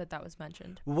glad that was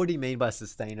mentioned. What do you mean by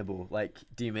sustainable? Like,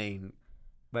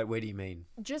 where do you mean?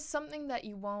 Just something that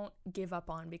you won't give up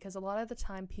on, because a lot of the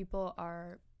time people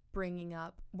are bringing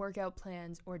up workout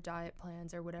plans or diet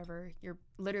plans or whatever. You're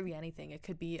literally anything. It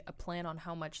could be a plan on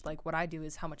how much, like what I do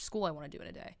is how much school I want to do in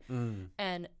a day.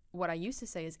 And what I used to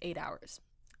say is 8 hours.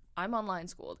 I'm online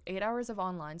schooled. 8 hours of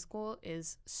online school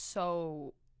is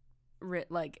so It's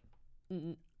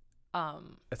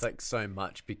like so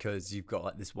much because you've got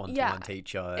like this one-to-one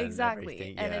teacher and exactly,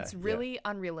 everything. and Yeah, it's really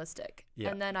unrealistic. Yeah.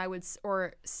 And then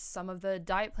or some of the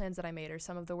diet plans that I made, or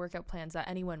some of the workout plans that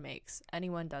anyone makes,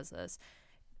 anyone does this,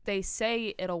 they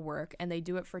say it'll work and they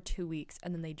do it for 2 weeks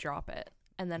and then they drop it,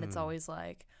 and then it's always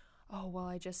like, oh well,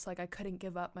 I couldn't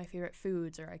give up my favorite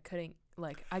foods, or I couldn't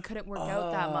work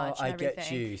out that much and I everything.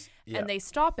 get you. Yeah. And they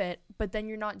stop it, but then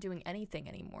you're not doing anything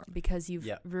anymore because you've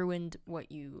Yeah. ruined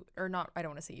what you, or not, I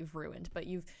don't want to say you've ruined, but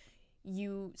you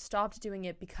stopped doing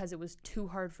it because it was too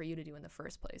hard for you to do in the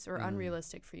first place, or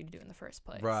unrealistic for you to do in the first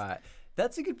place. Right.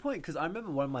 That's a good point, because I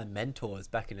remember one of my mentors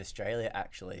back in Australia,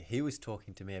 actually, he was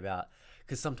talking to me about,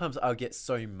 because sometimes I'll get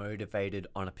so motivated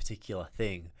on a particular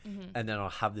thing, and then I'll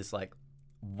have this like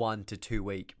 1 to 2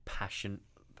 week passionate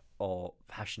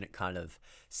kind of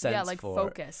sense Yeah, like for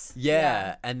focus.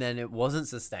 Yeah, and then it wasn't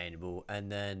sustainable,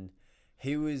 and then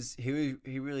he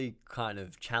really kind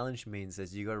of challenged me and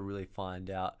says you got to really find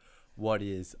out what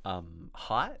is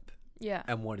hype Yeah.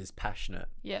 and what is passionate.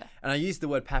 Yeah. And I used the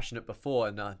word passionate before,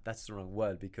 and that's the wrong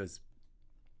word, because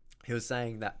he was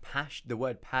saying that the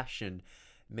word passion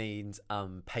means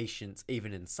patience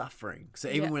even in suffering. So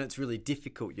even when it's really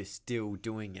difficult, you're still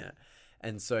doing it.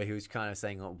 And so he was kind of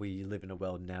saying, oh, we live in a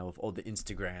world now of all the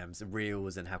Instagrams, the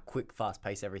reels, and how quick,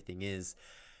 fast-paced everything is.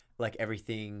 Like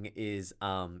everything is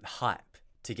hype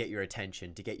to get your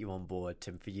attention, to get you on board,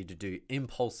 for you to do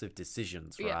impulsive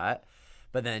decisions, right?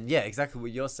 But then, yeah, exactly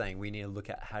what you're saying. We need to look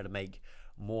at how to make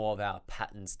more of our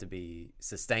patterns to be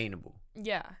sustainable.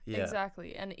 Yeah, Yeah.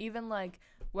 exactly. And even like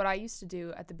what I used to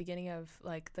do at the beginning of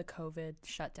like the COVID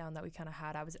shutdown that we kind of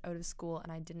had, I was out of school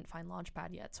and I didn't find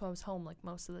Launchpad yet. So I was home like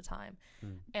most of the time.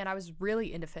 And I was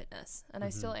really into fitness, and I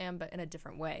still am, but in a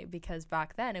different way, because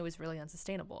back then it was really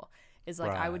unsustainable. Is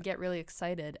like I would Right. get really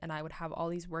excited and I would have all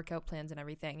these workout plans and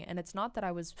everything. And it's not that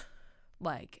I was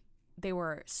like, they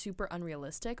were super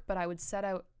unrealistic, but I would set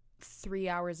out 3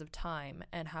 hours of time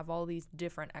and have all these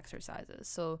different exercises.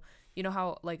 So you know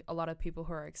how like a lot of people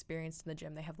who are experienced in the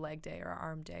gym, they have leg day or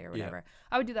arm day or whatever.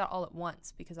 I would do that all at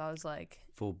once because I was like,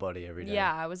 Full body every day.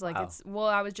 yeah, I was like, Wow.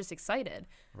 I was just excited.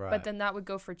 Right. But then that would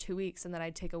go for 2 weeks, and then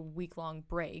I'd take a week-long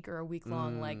break, or a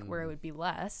week-long like where it would be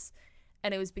less.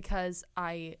 And it was because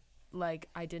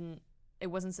it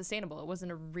wasn't sustainable. It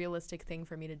wasn't a realistic thing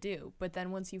for me to do. But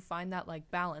then once you find that like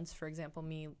balance, for example,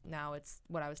 me now, it's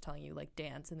what I was telling you, like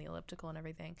dance and the elliptical and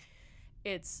everything.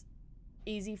 It's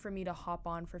easy for me to hop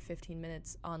on for 15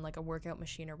 minutes on like a workout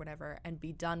machine or whatever and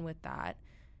be done with that.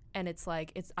 And it's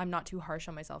like, I'm not too harsh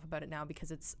on myself about it now because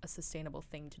it's a sustainable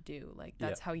thing to do. Like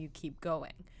that's how you keep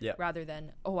going, rather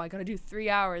than, oh, I got to do 3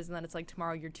 hours. And then it's like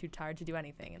tomorrow you're too tired to do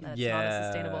anything. And then it's not a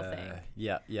sustainable thing.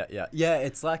 Yeah.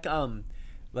 It's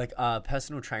like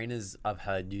personal trainers I've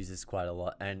heard use this quite a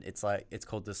lot, and it's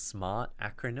called the SMART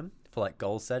acronym for like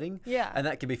goal setting. Yeah. And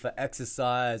that could be for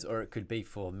exercise, or it could be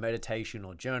for meditation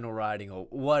or journal writing or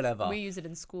whatever. We use it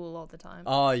in school all the time.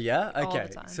 Oh yeah? All Okay.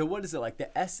 the time. So what is it like?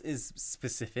 The S is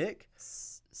specific,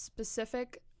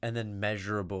 Specific, and then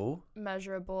measurable,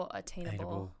 measurable,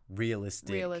 attainable,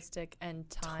 realistic, and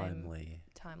timely.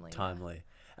 Yeah.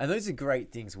 And those are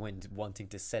great things when wanting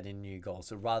to set a new goal.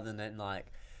 So rather than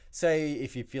like, say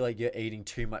if you feel like you're eating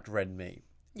too much red meat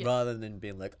Yeah. rather than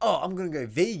being like, oh, I'm gonna go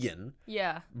vegan.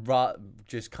 Yeah.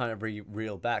 Just kind of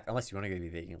reel back, unless you want to go be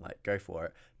vegan, like go for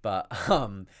it. But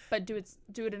But do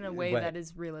it in a way that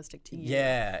is realistic to you.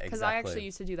 Yeah, Because I exactly. actually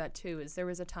used to do that too. Is there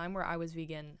was a time where I was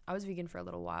vegan. I was vegan for a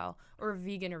little while, or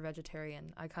vegan or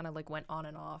vegetarian. I kind of like went on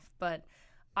and off. But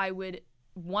I would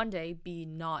one day be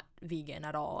not vegan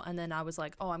at all, and then I was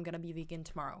like, oh, I'm gonna be vegan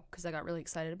tomorrow because I got really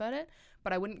excited about it.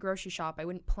 But I wouldn't grocery shop. I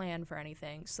wouldn't plan for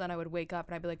anything. So then I would wake up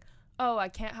and I'd be like, oh, I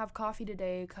can't have coffee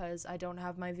today because I don't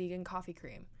have my vegan coffee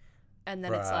cream. And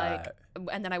then it's like,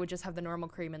 and then I would just have the normal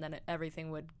cream, and then everything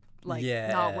would like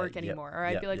not work anymore. Or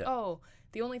I'd be like, oh,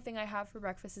 the only thing I have for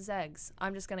breakfast is eggs.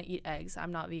 I'm just gonna eat eggs.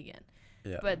 I'm not vegan.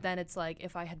 Yeah. But then it's like,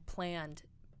 if I had planned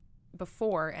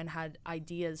before and had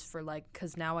ideas for like,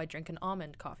 because now I drink an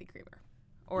almond coffee creamer,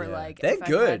 or like they're if I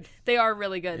good. had- they are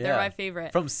really good. They're Yeah. my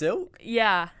favorite. From Silk.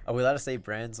 Yeah. Are we allowed to say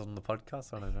brands on the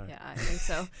podcast? I don't know. Yeah, I think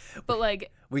so. But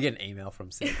like, We get an email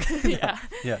from Silk. yeah.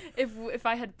 Yeah. If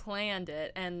I had planned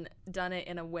it and done it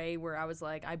in a way where I was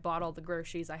like, I bought all the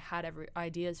groceries, I had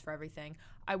ideas for everything,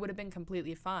 I would have been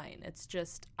completely fine. It's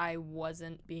just I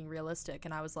wasn't being realistic,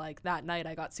 and I was like, that night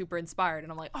I got super inspired,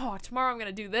 and I'm like, oh, tomorrow I'm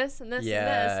gonna do this and this and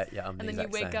this. Yeah, I'm the And then you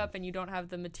exact wake same. up and you don't have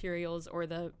the materials or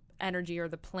the energy or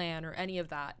the plan or any of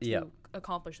that to Yeah.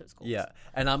 accomplish those goals. Yeah,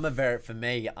 and I'm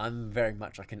very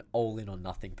much like an all in or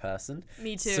nothing person.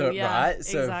 Me too. So, yeah. right?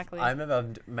 So exactly. I remember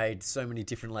I've made so many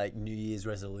different like New Year's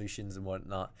resolutions and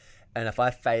whatnot. And if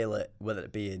I fail it, whether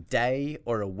it be a day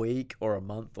or a week or a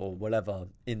month or whatever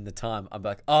in the time, I'm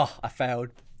like, oh, I failed.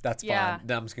 That's Yeah. fine.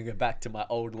 Now I'm just going to go back to my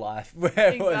old life where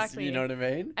it was, Exactly. you know what I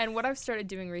mean? And what I've started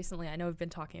doing recently, I know we've been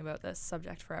talking about this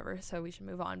subject forever, so we should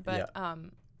move on. But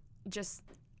just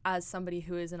as somebody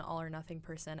who is an all or nothing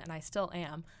person, and I still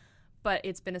am, but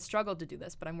it's been a struggle to do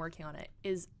this, but I'm working on it,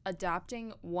 is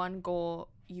adapting one goal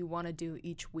you want to do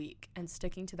each week and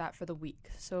sticking to that for the week.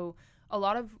 So a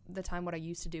lot of the time what I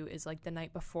used to do is like the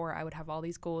night before I would have all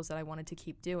these goals that I wanted to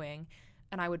keep doing,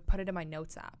 and I would put it in my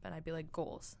notes app and I'd be like,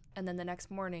 goals. And then the next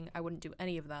morning I wouldn't do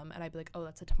any of them, and I'd be like, oh,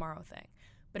 that's a tomorrow thing.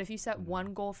 But if you set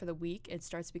one goal for the week, it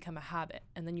starts to become a habit,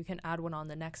 and then you can add one on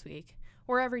the next week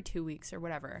or every 2 weeks or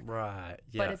whatever. Right.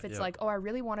 Yeah. But if it's like, oh, I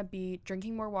really want to be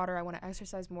drinking more water, I want to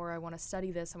exercise more, I want to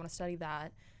study this, I want to study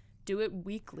that, do it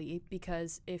weekly.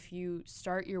 Because if you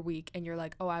start your week and you're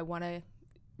like, oh, I want to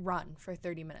run for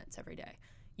 30 minutes every day,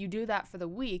 you do that for the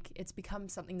week, it's become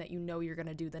something that you know you're going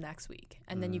to do the next week.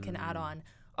 And then you can add on,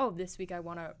 oh, this week I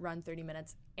want to run 30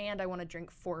 minutes and I want to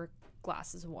drink 4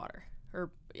 glasses of water. Or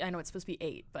I know it's supposed to be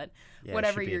 8, but yeah,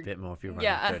 whatever it should be you're a bit more if you're running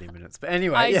yeah, 30 minutes. But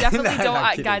anyway, I yeah, definitely no, don't. I'm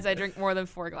kidding. Guys, I drink more than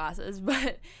 4 glasses.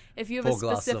 But if you have 4 a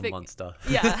glasses of specific, Monster.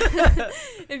 yeah,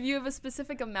 if you have a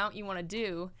specific amount you want to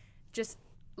do, just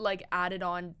like add it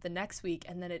on the next week,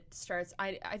 and then it starts.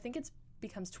 I think it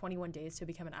becomes 21 days to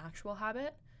become an actual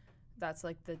habit. That's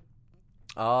like the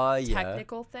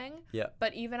technical thing. Yeah.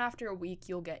 But even after a week,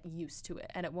 you'll get used to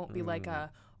it, and it won't be like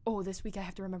oh, this week I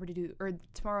have to remember to do, or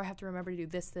tomorrow I have to remember to do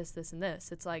this, this, this, and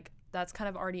this. It's like, that's kind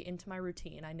of already into my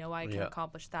routine. I know I can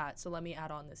accomplish that, so let me add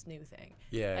on this new thing.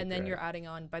 Yeah. And then great. you're adding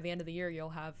on, by the end of the year,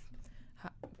 you'll have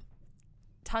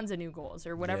tons of new goals,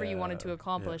 or whatever you wanted to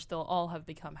accomplish, they'll all have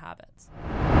become habits.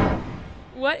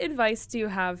 What advice do you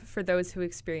have for those who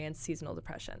experience seasonal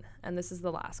depression? And this is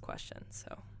the last question,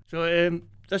 so. So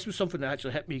this was something that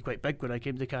actually hit me quite big when I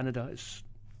came to Canada.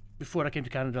 Before I came to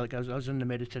Canada, like I was in the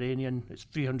Mediterranean. It's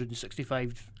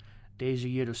 365 days a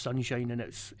year of sunshine, and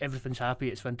everything's happy.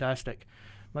 It's fantastic.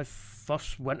 My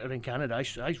first winter in Canada,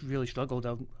 I really struggled.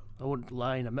 I won't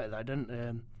lie and admit that I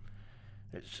didn't.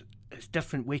 It's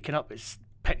different waking up. It's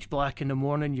pitch black in the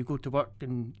morning. You go to work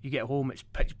and you get home. It's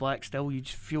pitch black still. You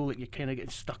just feel like you're kind of getting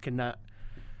stuck in that.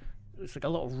 It's like a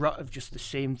little rut of just the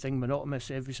same thing, monotonous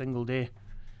every single day.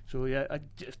 So yeah,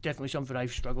 it's definitely something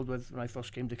I've struggled with when I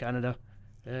first came to Canada.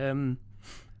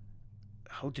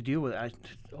 How to deal with it?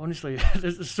 Honestly,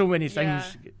 there's so many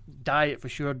things. Yeah. Diet for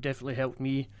sure definitely helped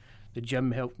me. The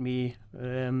gym helped me.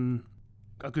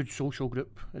 A good social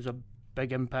group is a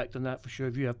big impact on that for sure.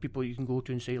 If you have people you can go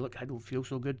to and say, look, I don't feel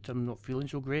so good, I'm not feeling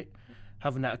so great,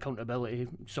 having that accountability,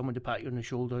 someone to pat you on the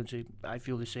shoulder and say, I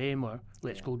feel the same, or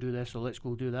let's go do this, or let's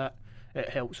go do that, it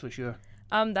helps for sure.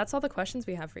 That's all the questions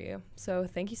we have for you. So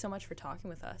thank you so much for talking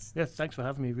with us. Yeah, thanks for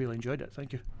having me. Really enjoyed it.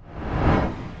 Thank you.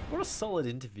 What a solid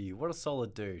interview. What a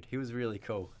solid dude. He was really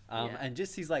cool. And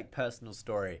just his like personal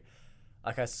story.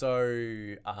 Like I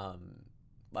so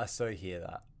hear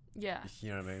that. Yeah,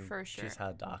 You know what I mean? for sure. Just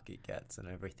how dark it gets and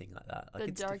everything like that. Like The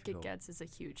it's dark difficult. it gets is a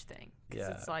huge thing. Because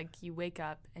Yeah. it's like you wake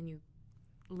up and you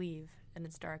leave and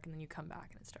it's dark, and then you come back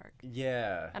and it's dark.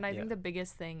 Yeah. And I yeah. think the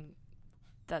biggest thing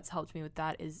that's helped me with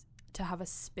that is to have a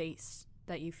space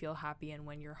that you feel happy in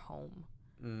when you're home.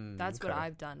 That's what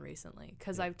I've done recently,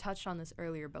 because I've touched on this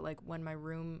earlier, but like when my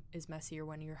room is messy, or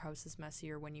when your house is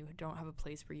messy, or when you don't have a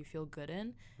place where you feel good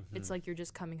in, it's like you're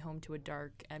just coming home to a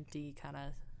dark, empty, kind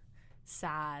of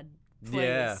sad place.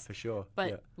 Yeah, for sure.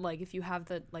 But like if you have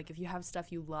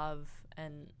stuff you love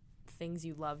and things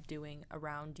you love doing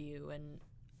around you, and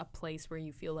a place where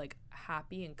you feel like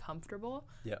happy and comfortable,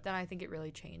 then I think it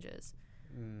really changes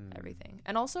everything.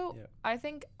 And also I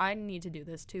think I need to do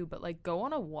this too, but like go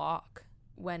on a walk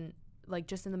when, like,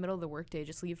 just in the middle of the workday,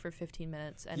 just leave for 15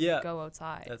 minutes and go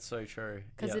outside. That's so true.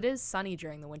 Because it is sunny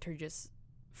during the winter, just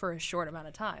for a short amount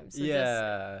of time. So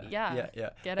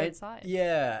get outside.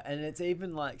 Yeah, and it's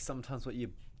even like sometimes what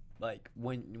you like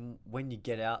when you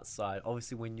get outside.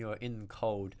 Obviously, when you're in the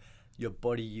cold, your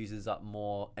body uses up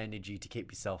more energy to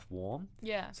keep yourself warm.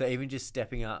 Yeah. So even just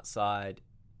stepping outside.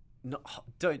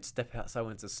 Don't step outside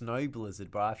when it's a snow blizzard,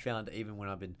 but I found even when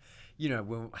I've been, when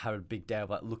we have a big day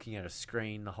of like looking at a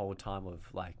screen the whole time of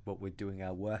like what we're doing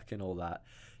our work and all that,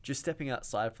 just stepping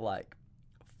outside for like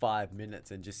 5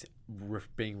 minutes and just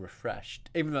being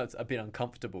refreshed, even though it's a bit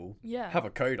uncomfortable. Yeah. Have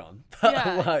a coat on.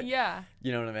 Yeah.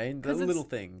 You know what I mean? The little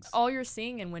things. All you're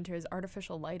seeing in winter is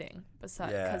artificial lighting,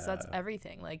 because that's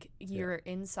everything. Like you're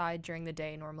inside during the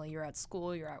day. Normally you're at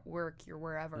school, you're at work, you're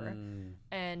wherever.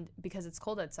 And because it's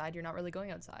cold outside, you're not really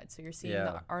going outside. So you're seeing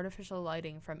the artificial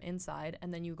lighting from inside,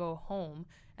 and then you go home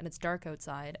and it's dark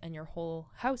outside and your whole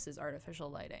house is artificial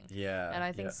lighting. Yeah. And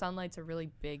I think sunlight's a really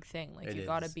big thing. Like you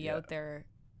got to be out there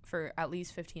for at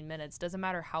least 15 minutes. Doesn't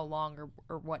matter how long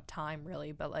or what time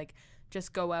really, but like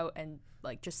just go out and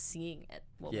like just seeing it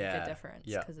will make a difference,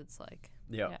 because it's like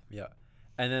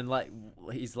and then like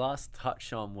his last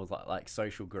touch on was like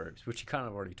social groups, which you kind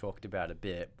of already talked about a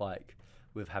bit, like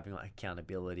with having like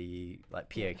accountability, like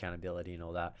peer accountability and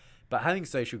all that, but having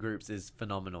social groups is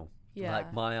phenomenal.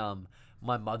 Like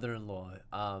my mother-in-law,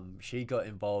 she got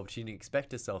involved. She didn't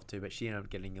expect herself to, but she ended up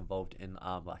getting involved in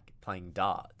like playing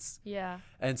darts. Yeah.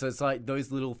 And so it's like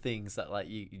those little things that like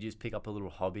you just pick up a little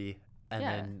hobby, and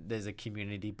then there's a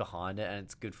community behind it, and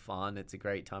it's good fun. It's a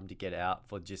great time to get out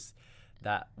for just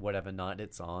that whatever night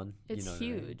it's on. It's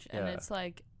huge, and it's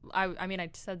like I mean I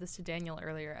said this to Daniel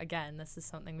earlier. Again, this is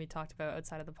something we talked about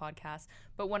outside of the podcast.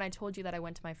 But when I told you that I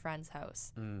went to my friend's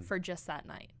house for just that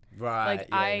night. Right.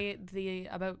 Like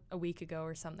about a week ago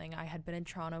or something, I had been in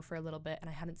Toronto for a little bit, and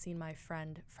I hadn't seen my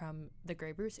friend from the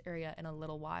Grey Bruce area in a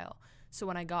little while. So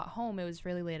when I got home, it was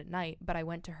really late at night, but I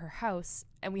went to her house,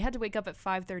 and we had to wake up at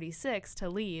 5:36 to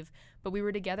leave, but we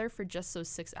were together for just those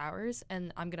 6 hours,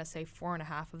 and I'm gonna say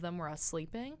 4.5 of them were us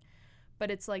sleeping.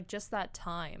 But it's like just that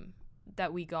time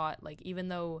that we got, like, even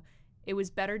though it was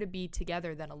better to be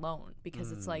together than alone,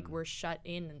 because it's like we're shut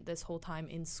in this whole time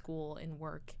in school, in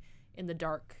work, in the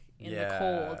dark, in the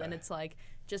cold, and it's like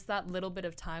just that little bit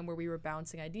of time where we were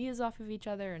bouncing ideas off of each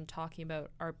other and talking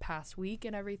about our past week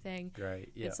and everything.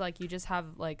 Great. It's like you just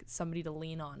have like somebody to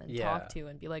lean on and talk to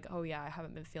and be like, oh yeah, I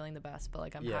haven't been feeling the best, but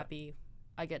like I'm happy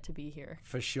I get to be here.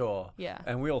 For sure. Yeah.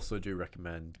 And we also do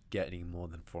recommend getting more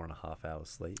than 4.5 hours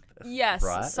sleep. Yes.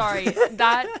 Right? Sorry.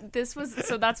 That's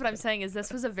what I'm saying is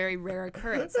this was a very rare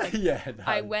occurrence. Like,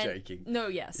 I'm joking. No,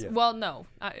 yes. Yeah. Well, no.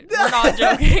 We're not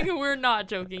joking. We're not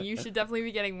joking. You should definitely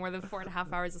be getting more than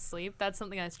 4.5 hours of sleep. That's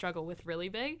something I struggle with really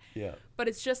big. Yeah. But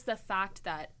it's just the fact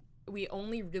that we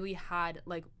only really had,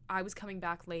 like, I was coming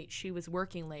back late, she was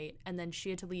working late, and then she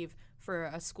had to leave for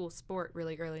a school sport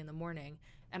really early in the morning,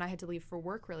 and I had to leave for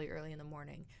work really early in the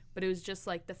morning. But it was just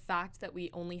like the fact that we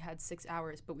only had 6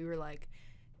 hours, but we were like,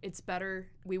 it's better,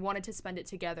 we wanted to spend it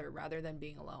together rather than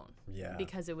being alone. Yeah.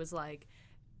 Because it was like,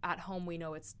 at home we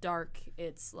know it's dark,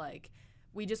 it's like,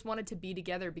 we just wanted to be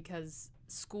together because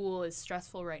school is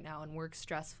stressful right now and work's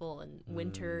stressful, and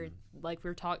winter, like we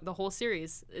were talking, the whole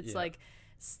series, it's like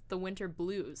the winter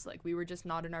blues. Like we were just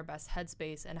not in our best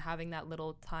headspace, and having that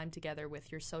little time together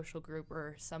with your social group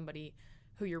or somebody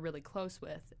who you're really close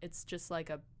with, it's just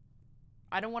like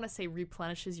I don't want to say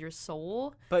replenishes your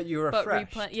soul, but you're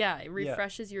refreshed. It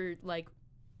refreshes your like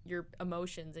your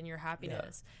emotions and your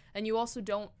happiness. And you also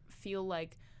don't feel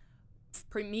like,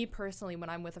 for me personally, when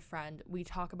I'm with a friend, we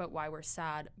talk about why we're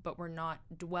sad, but we're not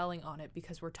dwelling on it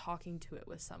because we're talking about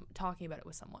it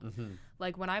with someone.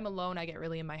 Like when I'm alone, I get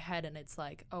really in my head, and it's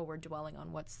like, oh, we're dwelling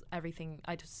on what's everything.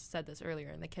 I just said this earlier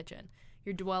in the kitchen.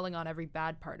 You're dwelling on every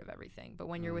bad part of everything. But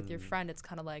when you're with your friend, it's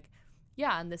kind of like,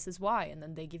 yeah, and this is why. And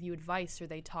then they give you advice or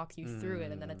they talk you through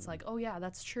it. And then it's like, oh yeah,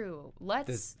 that's true.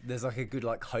 There's like a good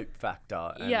like hope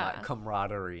factor and like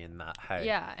camaraderie in that. Hey.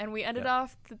 Yeah. And we ended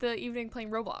off the evening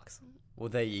playing Roblox. Well,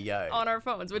 there you go. On our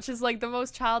phones, which is like the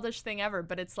most childish thing ever.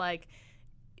 But it's like,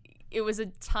 it was a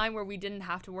time where we didn't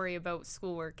have to worry about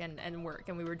schoolwork and work,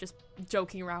 and we were just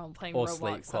joking around playing Or Roblox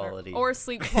sleep quality. or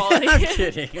sleep quality. I'm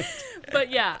kidding.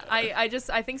 But yeah, I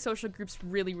think social groups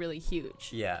really, really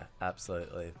huge. Yeah,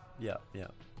 absolutely. Yeah.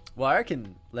 Well, I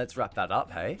reckon let's wrap that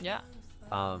up, hey? Yeah.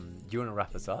 Do you want to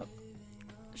wrap us up?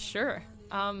 Sure.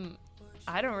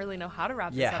 I don't really know how to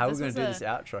wrap this up. Yeah, how are we going to do this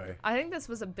outro? I think this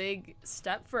was a big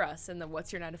step for us in the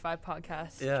What's Your 9 to 5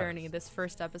 podcast journey, this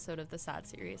first episode of the SAD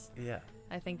series. Yeah.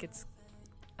 I think it's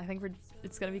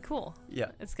gonna be cool. Yeah.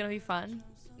 It's gonna be fun.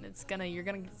 You're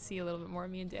gonna see a little bit more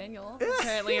of me and Daniel.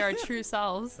 Apparently our true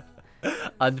selves.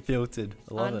 Unfiltered.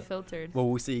 I love Unfiltered. it. Well,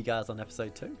 we'll see you guys on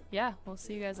episode 2. Yeah, we'll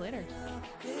see you guys later.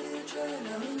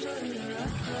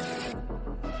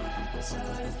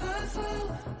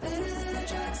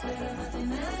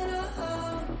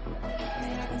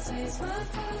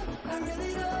 I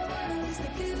really don't want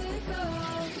to